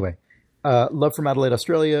 Anyway, love from Adelaide,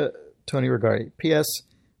 Australia, Tony Regari. P.S.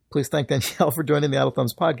 Please thank Danielle for joining the Idle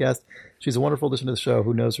Thumbs podcast. She's a wonderful addition to the show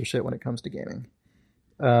who knows her shit when it comes to gaming.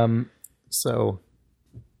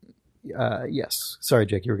 Yes. Sorry,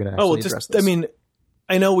 Jake, you were going to actually address this. I mean,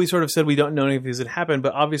 I know we sort of said we don't know any of these that happened,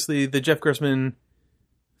 but obviously the Jeff Gerstmann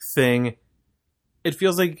thing, it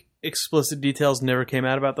feels like explicit details never came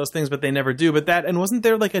out about those things, but they never do. But that, and wasn't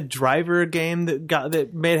there like a Driver game that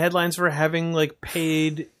made headlines for having like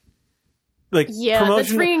paid, like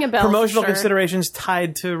promotional considerations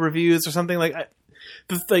tied to reviews or something like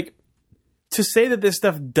to say that this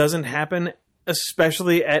stuff doesn't happen,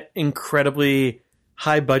 especially at incredibly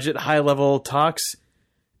high budget, high level talks,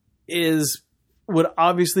 would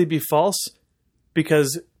obviously be false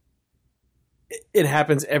because it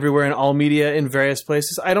happens everywhere in all media in various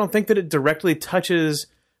places. I don't think that it directly touches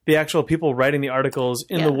the actual people writing the articles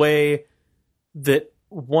in the way that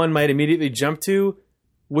one might immediately jump to,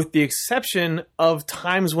 with the exception of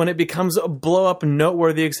times when it becomes a blow up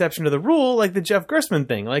noteworthy exception to the rule, like the Jeff Gerstmann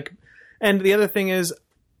thing. Like, and the other thing is,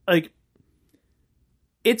 like,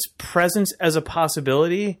 its presence as a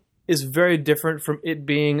possibility is very different from it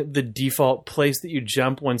being the default place that you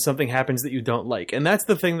jump when something happens that you don't like. And that's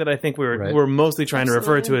the thing that I think we're mostly trying to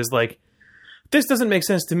refer to as, like, this doesn't make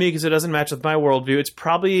sense to me because it doesn't match with my worldview. It's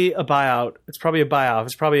probably a buyout. It's probably a buyoff.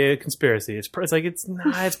 It's probably a conspiracy. It's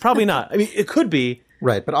probably not. I mean, it could be.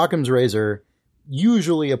 Right, but Occam's razor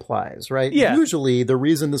usually applies, right? Yeah. Usually the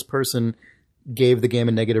reason this person gave the game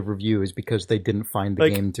a negative review is because they didn't find the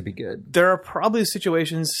game to be good. There are probably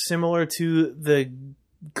situations similar to the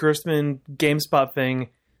Gerstmann GameSpot thing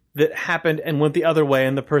that happened and went the other way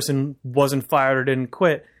and the person wasn't fired or didn't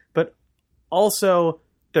quit. But also,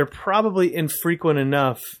 they're probably infrequent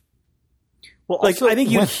enough. Well, like, I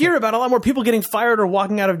think you hear about a lot more people getting fired or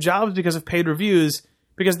walking out of jobs because of paid reviews,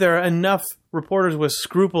 because there are enough reporters with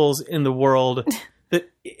scruples in the world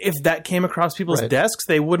that if that came across people's desks,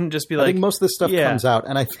 they wouldn't just be like... I think most of this stuff comes out,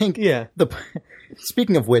 and I think...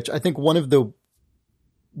 Speaking of which, I think one of the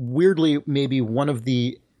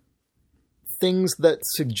things that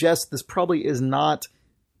suggests this probably is not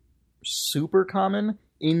super common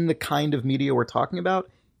in the kind of media we're talking about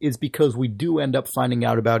is because we do end up finding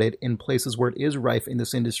out about it in places where it is rife in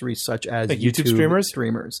this industry, such as like YouTube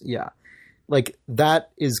streamers. Yeah. Like,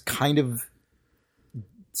 that is kind of...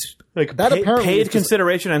 Like, that paid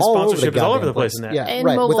consideration and sponsorship is all over the place in that. Yeah, and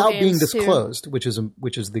right. Without being disclosed, which is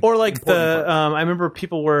the... Or like part. I remember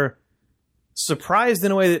people were surprised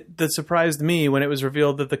in a way that surprised me when it was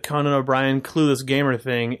revealed that the Conan O'Brien Clueless Gamer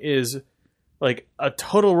thing is like a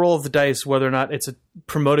total roll of the dice, whether or not it's a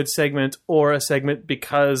promoted segment or a segment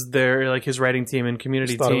because they're like his writing team and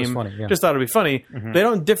community Just thought it was team funny, yeah. just thought it'd be funny. They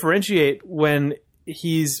don't differentiate when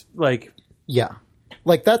he's like, Yeah,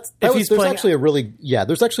 like there's actually a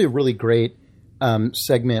really great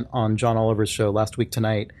segment on John Oliver's show Last Week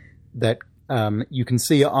Tonight that you can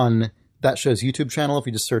see on that show's YouTube channel if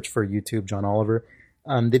you just search for YouTube John Oliver.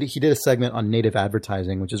 He did a segment on native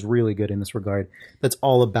advertising, which is really good in this regard. That's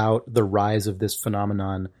all about the rise of this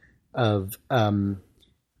phenomenon of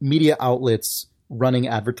media outlets running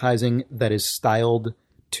advertising that is styled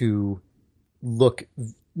to look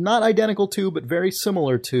not identical to, but very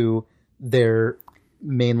similar to their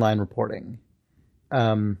mainline reporting.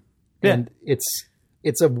 And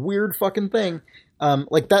it's a weird fucking thing.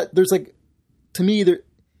 Like that, there's like, to me,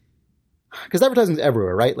 because advertising is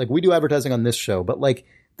everywhere, right? Like we do advertising on this show, but like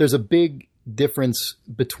there's a big difference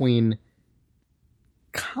between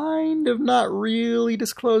kind of not really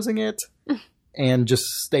disclosing it and just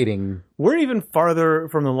stating. We're even farther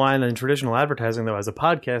from the line than traditional advertising, though, as a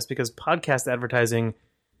podcast, because podcast advertising,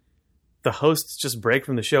 the hosts just break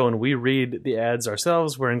from the show and we read the ads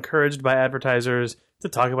ourselves. We're encouraged by advertisers to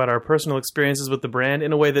talk about our personal experiences with the brand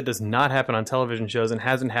in a way that does not happen on television shows and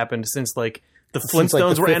hasn't happened since like the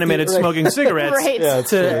Flintstones were animated smoking cigarettes Right.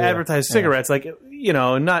 to advertise cigarettes. Like, you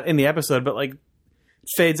know, not in the episode, but like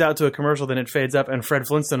fades out to a commercial, then it fades up and Fred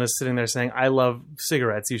Flintstone is sitting there saying, I love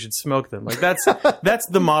cigarettes, you should smoke them. Like that's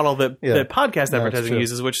the model that podcast advertising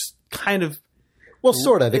uses, which kind of... Well,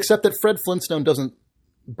 sort of, except that Fred Flintstone doesn't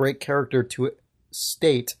break character to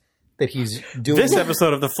state that he's doing... This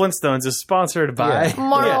episode of the Flintstones is sponsored by...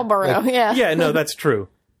 Marlboro, Yeah, no, that's true.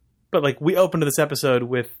 But like we opened this episode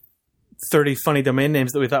with 30 funny domain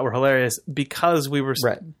names that we thought were hilarious because we were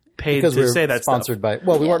paid to say that sponsored stuff. by...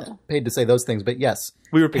 Well, we weren't paid to say those things, but yes.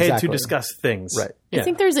 We were paid to discuss things. Right. I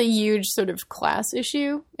think there's a huge sort of class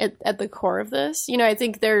issue at the core of this. You know, I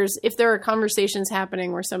think if there are conversations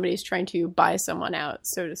happening where somebody's trying to buy someone out,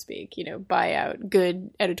 so to speak, you know, buy out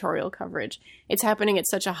good editorial coverage, it's happening at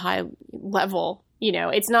such a high level. You know,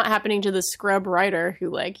 it's not happening to the scrub writer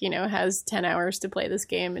who, like, you know, has 10 hours to play this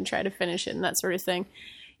game and try to finish it and that sort of thing.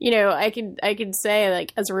 You know, I could say,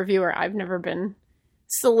 like, as a reviewer, I've never been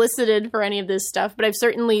solicited for any of this stuff, but I've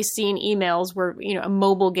certainly seen emails where, you know, a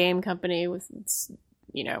mobile game company with,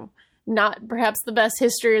 you know, not perhaps the best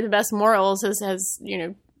history or the best morals has you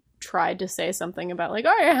know, tried to say something about like,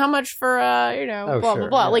 all right, how much for, you know, blah, blah,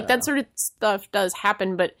 blah. Like that sort of stuff does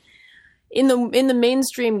happen, but in the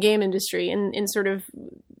mainstream game industry, in sort of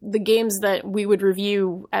the games that we would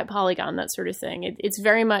review at Polygon, that sort of thing, it's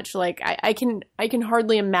very much like I can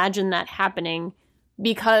hardly imagine that happening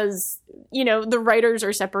because, you know, the writers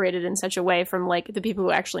are separated in such a way from like the people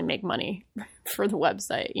who actually make money for the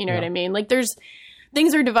website. You know what I mean? Like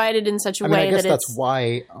things are divided in such a way I guess that that's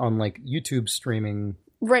why on like YouTube streaming.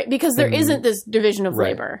 Right, because there isn't this division of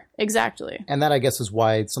labor. Exactly. And that I guess is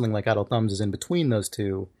why something like Adult Thumbs is in between those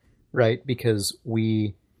two. Right, because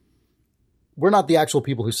we're not the actual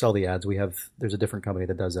people who sell the ads. There's a different company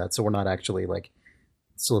that does that, so we're not actually like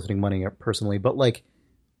soliciting money personally. But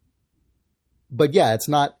yeah, it's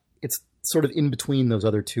sort of in between those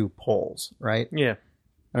other two poles, right? Yeah.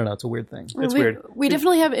 I don't know. It's a weird thing. It's weird. We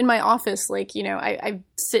definitely have in my office, like, you know, I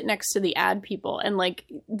sit next to the ad people and like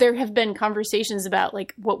there have been conversations about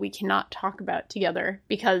like what we cannot talk about together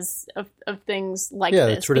because of things like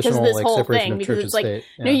this. The traditional because of this whole separation thing. of Because church it's and like, state.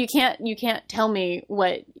 Yeah. no, you can't tell me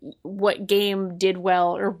what game did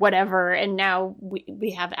well or whatever. And now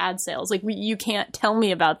we have ad sales. Like you can't tell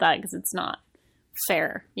me about that because it's not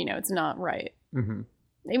fair. You know, it's not right. Mm-hmm.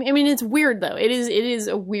 I mean, it's weird though. It is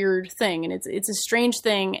a weird thing, and it's a strange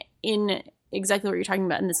thing in exactly what you're talking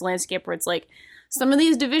about in this landscape, where it's like some of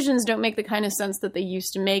these divisions don't make the kind of sense that they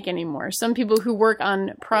used to make anymore. Some people who work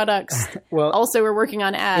on products also are working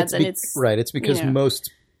on ads, and it's right. It's because you know.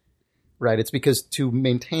 It's because to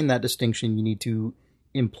maintain that distinction, you need to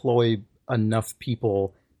employ enough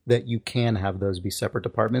people that you can have those be separate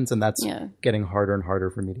departments, and that's getting harder and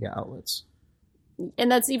harder for media outlets.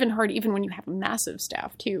 And that's even hard even when you have a massive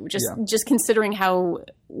staff too. Just considering how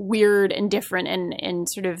weird and different and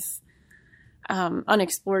sort of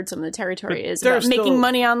unexplored some of the territory is about making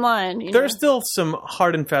money online. There are still some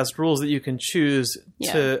hard and fast rules that you can choose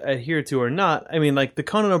to adhere to or not. I mean, like the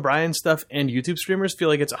Conan O'Brien stuff and YouTube streamers feel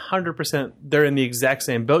like it's 100%. They're in the exact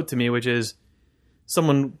same boat to me, which is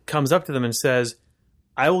someone comes up to them and says,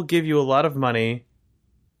 I will give you a lot of money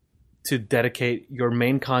to dedicate your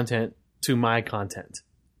main content to my content.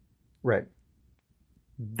 Right.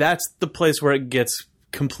 That's the place where it gets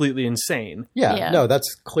completely insane. Yeah, Yeah. no,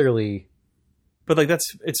 that's clearly But like there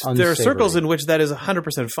are Unsavory. circles in which that is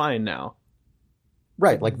 100% fine now.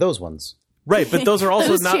 right, like those ones. Right, but those are also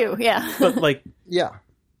Those not. two, yeah. But like Yeah.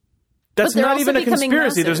 that's But they're not also even a becoming conspiracy.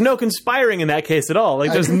 massive. There's no conspiring in that case at all.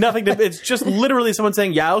 Like there's nothing to. It's just literally someone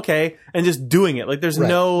saying yeah, okay, and just doing it. Like there's Right.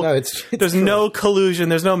 no. it's There's true. no collusion.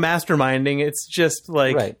 There's no masterminding. It's just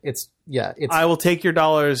like Right. It's I will take your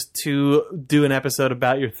dollars to do an episode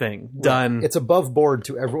about your thing. Done. It's above board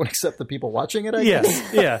to everyone except the people watching it, I guess.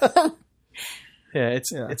 Yes. Yeah. Yeah.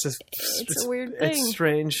 It's It's a weird It's thing.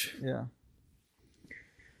 strange. Yeah.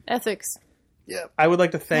 Ethics. I would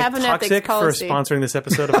like to thank Have an ethics Toxic for policy. sponsoring this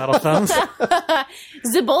episode of Idle Thumbs.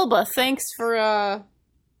 Zibulba, thanks for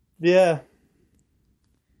Yeah.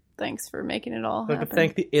 making it all I'd like happen. to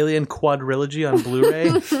thank the Alien Quadrilogy on Blu-ray.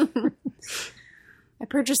 I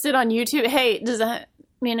purchased it on YouTube. Hey, does that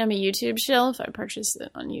mean I'm a YouTube shill if I purchased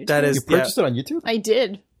it on YouTube? That is You purchased it on YouTube? I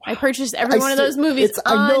did. I purchased every one of still- those movies it's-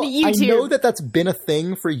 on I know, YouTube. I know that's been a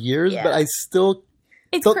thing for years, Yeah. but I still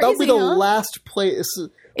it's thought crazy, that would be the huh? last place.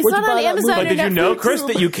 It's Where'd not you buy on that Amazon movie? But did you know, Chris,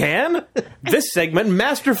 that you can? This segment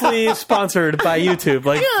masterfully sponsored by YouTube.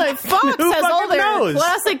 Like, Yeah, like Fox who has all fucking their knows?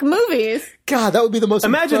 classic movies. God, that would be the most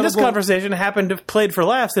Imagine this incredible- conversation happened played for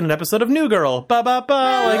laughs in an episode of New Girl. Ba ba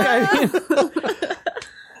ba. Like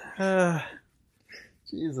I mean,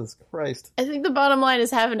 Jesus Christ. I think the bottom line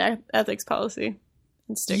is have an ethics policy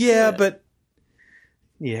and stick to yeah, it. but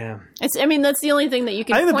yeah, It's. I mean, that's the only thing that you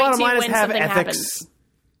can I think the point bottom to line is when have something ethics. happens.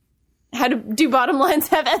 How do bottom lines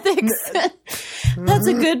have ethics? That's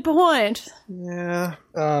a good point. Yeah,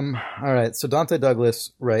 All right. So Dante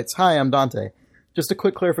Douglas writes, "Hi, I'm Dante. Just a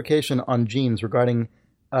quick clarification on genes regarding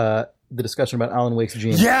the discussion about Alan Wake's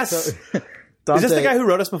genes." yes. So, Is Dante, this the guy who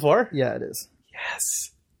wrote us before? Yeah, it is. Yes.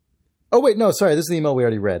 Oh wait, no, sorry. This is the email we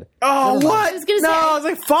already read. Oh, what? I was gonna no, say- I was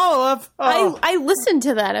like follow up. Oh. I listened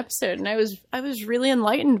to that episode and I was really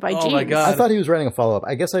enlightened by Oh genes. my God. I thought he was writing a follow up.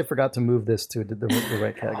 I guess I forgot to move this to the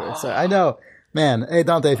right category. So I know, man. Hey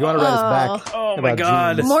Dante, if you want to write us back, Oh, my about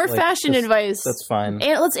God. genes, More like, fashion just- advice. That's fine.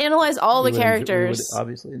 And let's analyze all the We would characters. we would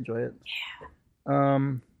obviously enjoy it. Yeah.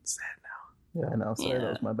 Sad now. Yeah, I know. Sorry, Yeah. that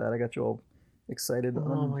was my bad. I got you all excited.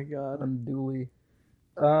 Oh my God. Unduly.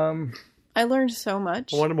 I learned so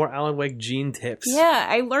much. I wanted more Alan Wake gene tips. Yeah,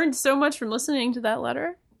 I learned so much from listening to that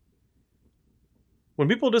letter. When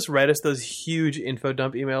people just write us those huge info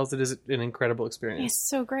dump emails, it is an incredible experience. It's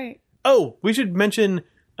so great. Oh, we should mention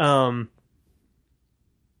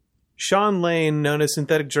Sean Lane, known as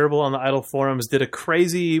Synthetic Gerbil on the Idle forums, did a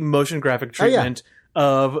crazy motion graphic treatment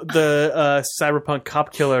of the Cyberpunk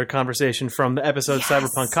Cop Killer conversation from the episode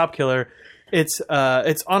Cyberpunk Cop Killer. It's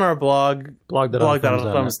on our blog,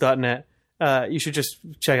 blog.idlethumbs.net. You should just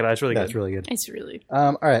check it out. It's really That's good. really good. It's really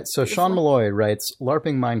All right. So Sean Malloy writes,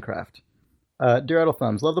 LARPing Minecraft. Dear Idle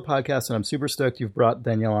Thumbs, love the podcast, and I'm super stoked you've brought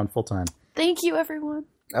Danielle on full time. thank you, everyone.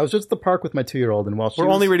 I was just at the park with my 2-year-old, and while she We're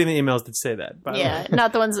was, only reading the emails that say that. By the Yeah, way.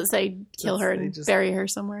 not the ones that say kill her They and just- bury her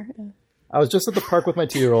somewhere. Yeah. I was just at the park with my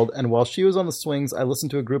 2-year-old, and while she was on the swings, I listened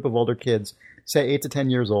to a group of older kids, say 8 to 10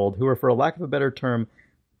 years old, who were, for a lack of a better term,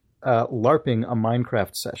 LARPing a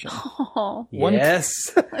Minecraft session. Oh, One- Yes.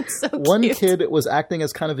 that's so One cute. kid was acting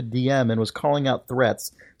as kind of a DM and was calling out threats.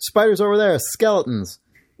 Spiders over there, skeletons,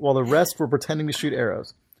 while the rest were pretending to shoot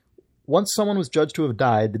arrows. Once someone was judged to have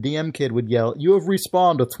died, the DM kid would yell, "You have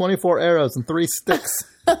respawned with 24 arrows and 3 sticks."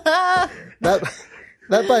 That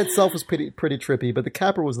by itself was pretty trippy, but the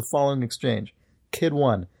capper was the following exchange. Kid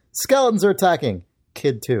 1, skeletons are attacking.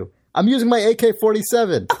 Kid 2, I'm using my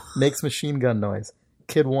AK-47. Makes machine gun noise.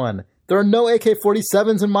 Kid 1, there are no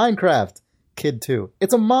AK-47s in Minecraft. Kid 2,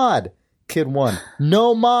 it's a mod. Kid 1,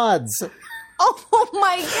 no mods. Oh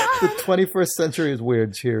my The god! 21st century is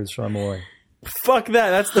weird. Cheers, Sean Malloy. Fuck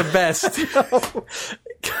that. That's the best.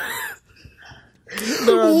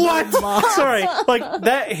 There are What? no mods. Sorry. Like,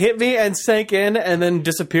 that hit me and sank in and then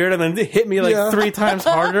disappeared and then it hit me like Yeah. 3 times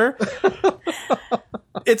harder.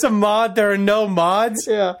 It's a mod. There are no mods.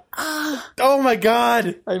 Yeah, Oh my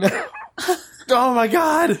God. I know. Oh my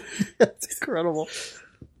God. That's incredible.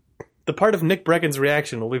 The part of Nick Brecken's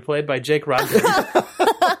reaction will be played by Jake Rodgers.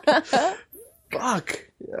 Fuck.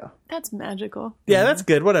 Yeah. That's magical. Yeah, that's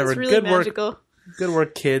good. Whatever. It's really Good work. magical. Good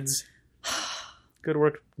work, kids. Good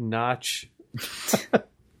work, Notch.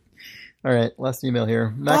 All right, last email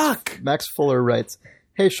here. Fuck. Max Fuller writes,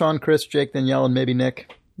 "Hey, Sean, Chris, Jake, Danielle, and maybe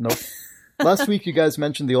Nick." Nope. Last week, you guys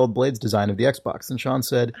mentioned the old Blades design of the Xbox, and Sean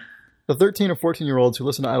said, "The 13 or 14-year-olds who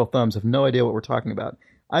listen to Idle Thumbs have no idea what we're talking about.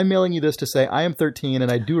 I'm mailing you this to say I am 13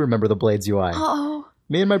 and I do remember the Blades UI. Oh,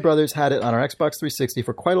 Me and my brothers had it on our Xbox 360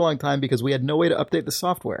 for quite a long time because we had no way to update the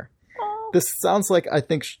software. oh. This sounds like I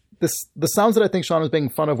think The sounds that I think Sean was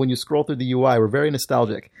making fun of when you scroll through the UI were very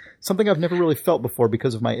nostalgic. Something I've never really felt before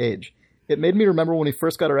because of my age. It made me remember when we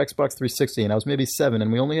first got our Xbox 360, and I was maybe 7,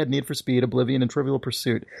 and we only had Need for Speed, Oblivion, and Trivial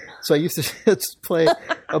Pursuit. So I used to just play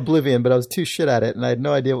Oblivion, but I was too shit at it, and I had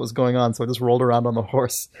no idea what was going on, so I just rolled around on the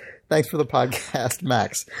horse. Thanks for the podcast,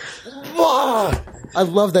 Max. I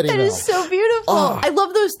love that email. That is so beautiful. I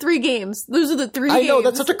love those 3 games. Those are the 3 games. I know,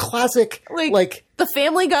 that's such a classic, like the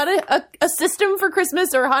family got a system for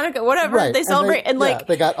Christmas or Hanukkah, whatever they celebrate,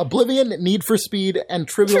 they got Oblivion, Need for Speed, and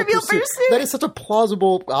Trivial Pursuit. That is such a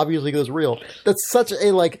plausible, obviously because real, that's such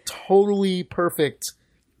a, like, totally perfect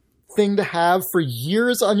thing to have for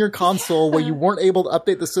years on your console where you weren't able to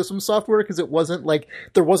update the system software because it wasn't, like,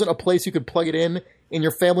 there wasn't a place you could plug it in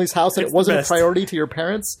your family's house, and it wasn't a priority to your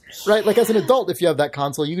parents, right? Like, as an adult, if you have that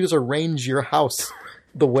console, you can just arrange your house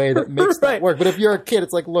the way that makes that work. But if you're a kid,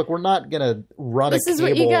 it's like, look, we're not gonna run this a cable. This is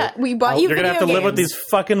what you got. We bought you. You're gonna have to live with these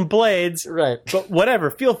fucking blades, right? But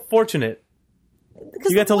whatever. Feel fortunate.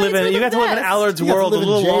 You got to live in Allard's world a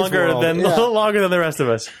little longer than the rest of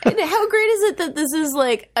us. And how great is it that this is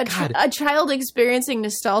like a child experiencing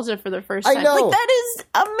nostalgia for the first time? I know. Like, that is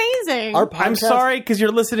amazing. I'm sorry because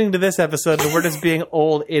you're listening to this episode and we're just being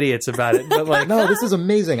old idiots about it. But like, no, this is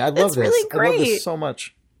amazing. I love this. Really great. I love this so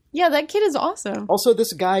much. Yeah, that kid is awesome. Also,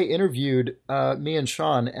 this guy interviewed me and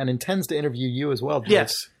Sean and intends to interview you as well, Jess,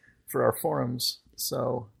 yes, for our forums.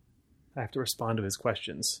 So I have to respond to his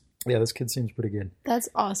questions. Yeah, this kid seems pretty good. That's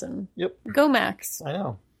awesome. Yep. Go, Max. I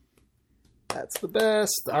know. That's the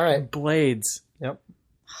best. All right. Blades. Yep.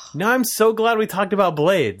 Now I'm so glad we talked about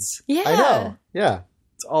Blades. Yeah. I know. Yeah.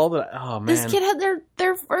 It's all that. Oh, man. This kid had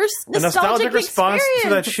their first nostalgic response experience to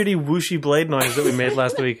that shitty whooshy blade noise that we made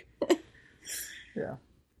last week. Yeah.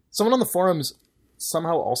 Someone on the forums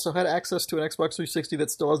somehow also had access to an Xbox 360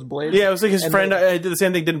 that still has blades. Yeah, it was like his friend did the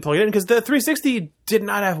same thing, didn't plug it in, because the 360 did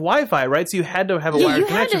not have Wi-Fi, right? So you had to have a wired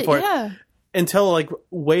connection for it. Until like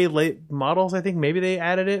way late models, I think maybe they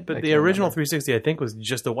added it, but the original 360, I think, was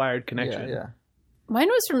just a wired connection. Yeah. Mine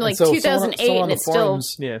was from like 2008, and it's forums,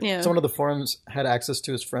 still... Someone of the forums had access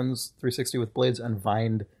to his friend's 360 with blades and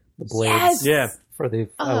vined the blades. Yes! For the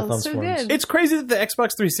Idle Thumbs forums. It's crazy that the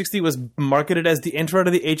Xbox 360 was marketed as the intro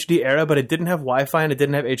to the HD era, but it didn't have Wi-Fi and it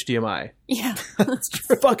didn't have HDMI. Yeah. That's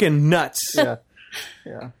true. Fucking nuts. Yeah.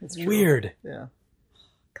 Yeah. It's weird. Yeah.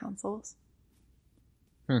 Consoles.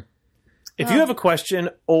 If you have a question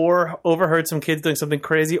or overheard some kids doing something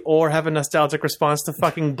crazy or have a nostalgic response to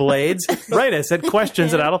fucking blades, write us at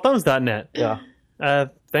questions@idlethumbs.net. Yeah.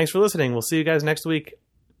 Thanks for listening. We'll see you guys next week.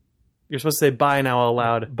 You're supposed to say bye now out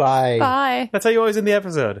loud. Bye. Bye. That's how you always end the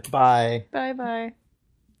episode. Bye. Bye-bye.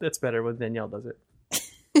 That's better when Danielle does it.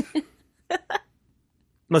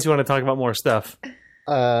 Unless you want to talk about more stuff.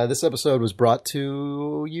 This episode was brought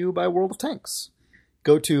to you by World of Tanks.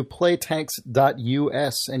 Go to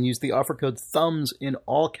playtanks.us and use the offer code THUMBS in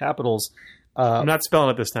all capitals. I'm not spelling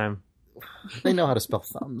it this time. They know how to spell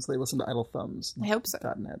thumbs. They listen to Idle Thumbs. I hope so.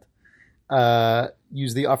 .net.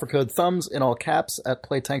 Use the offer code THUMBS in all caps at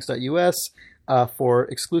playtanks.us for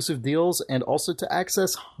exclusive deals and also to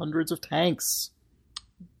access hundreds of tanks.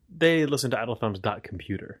 They listen to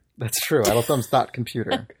idlethumbs.computer. That's true.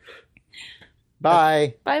 idlethumbs.computer.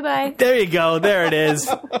 Bye. Bye-bye. There you go. There it is.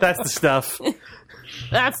 That's the stuff.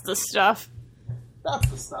 That's the stuff. That's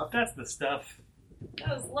the stuff. That's the stuff.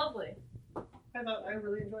 That was lovely. I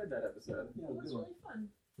really enjoyed that episode. Yeah, It was really fun.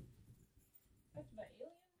 Talked about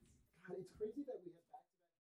aliens. God, it's crazy that we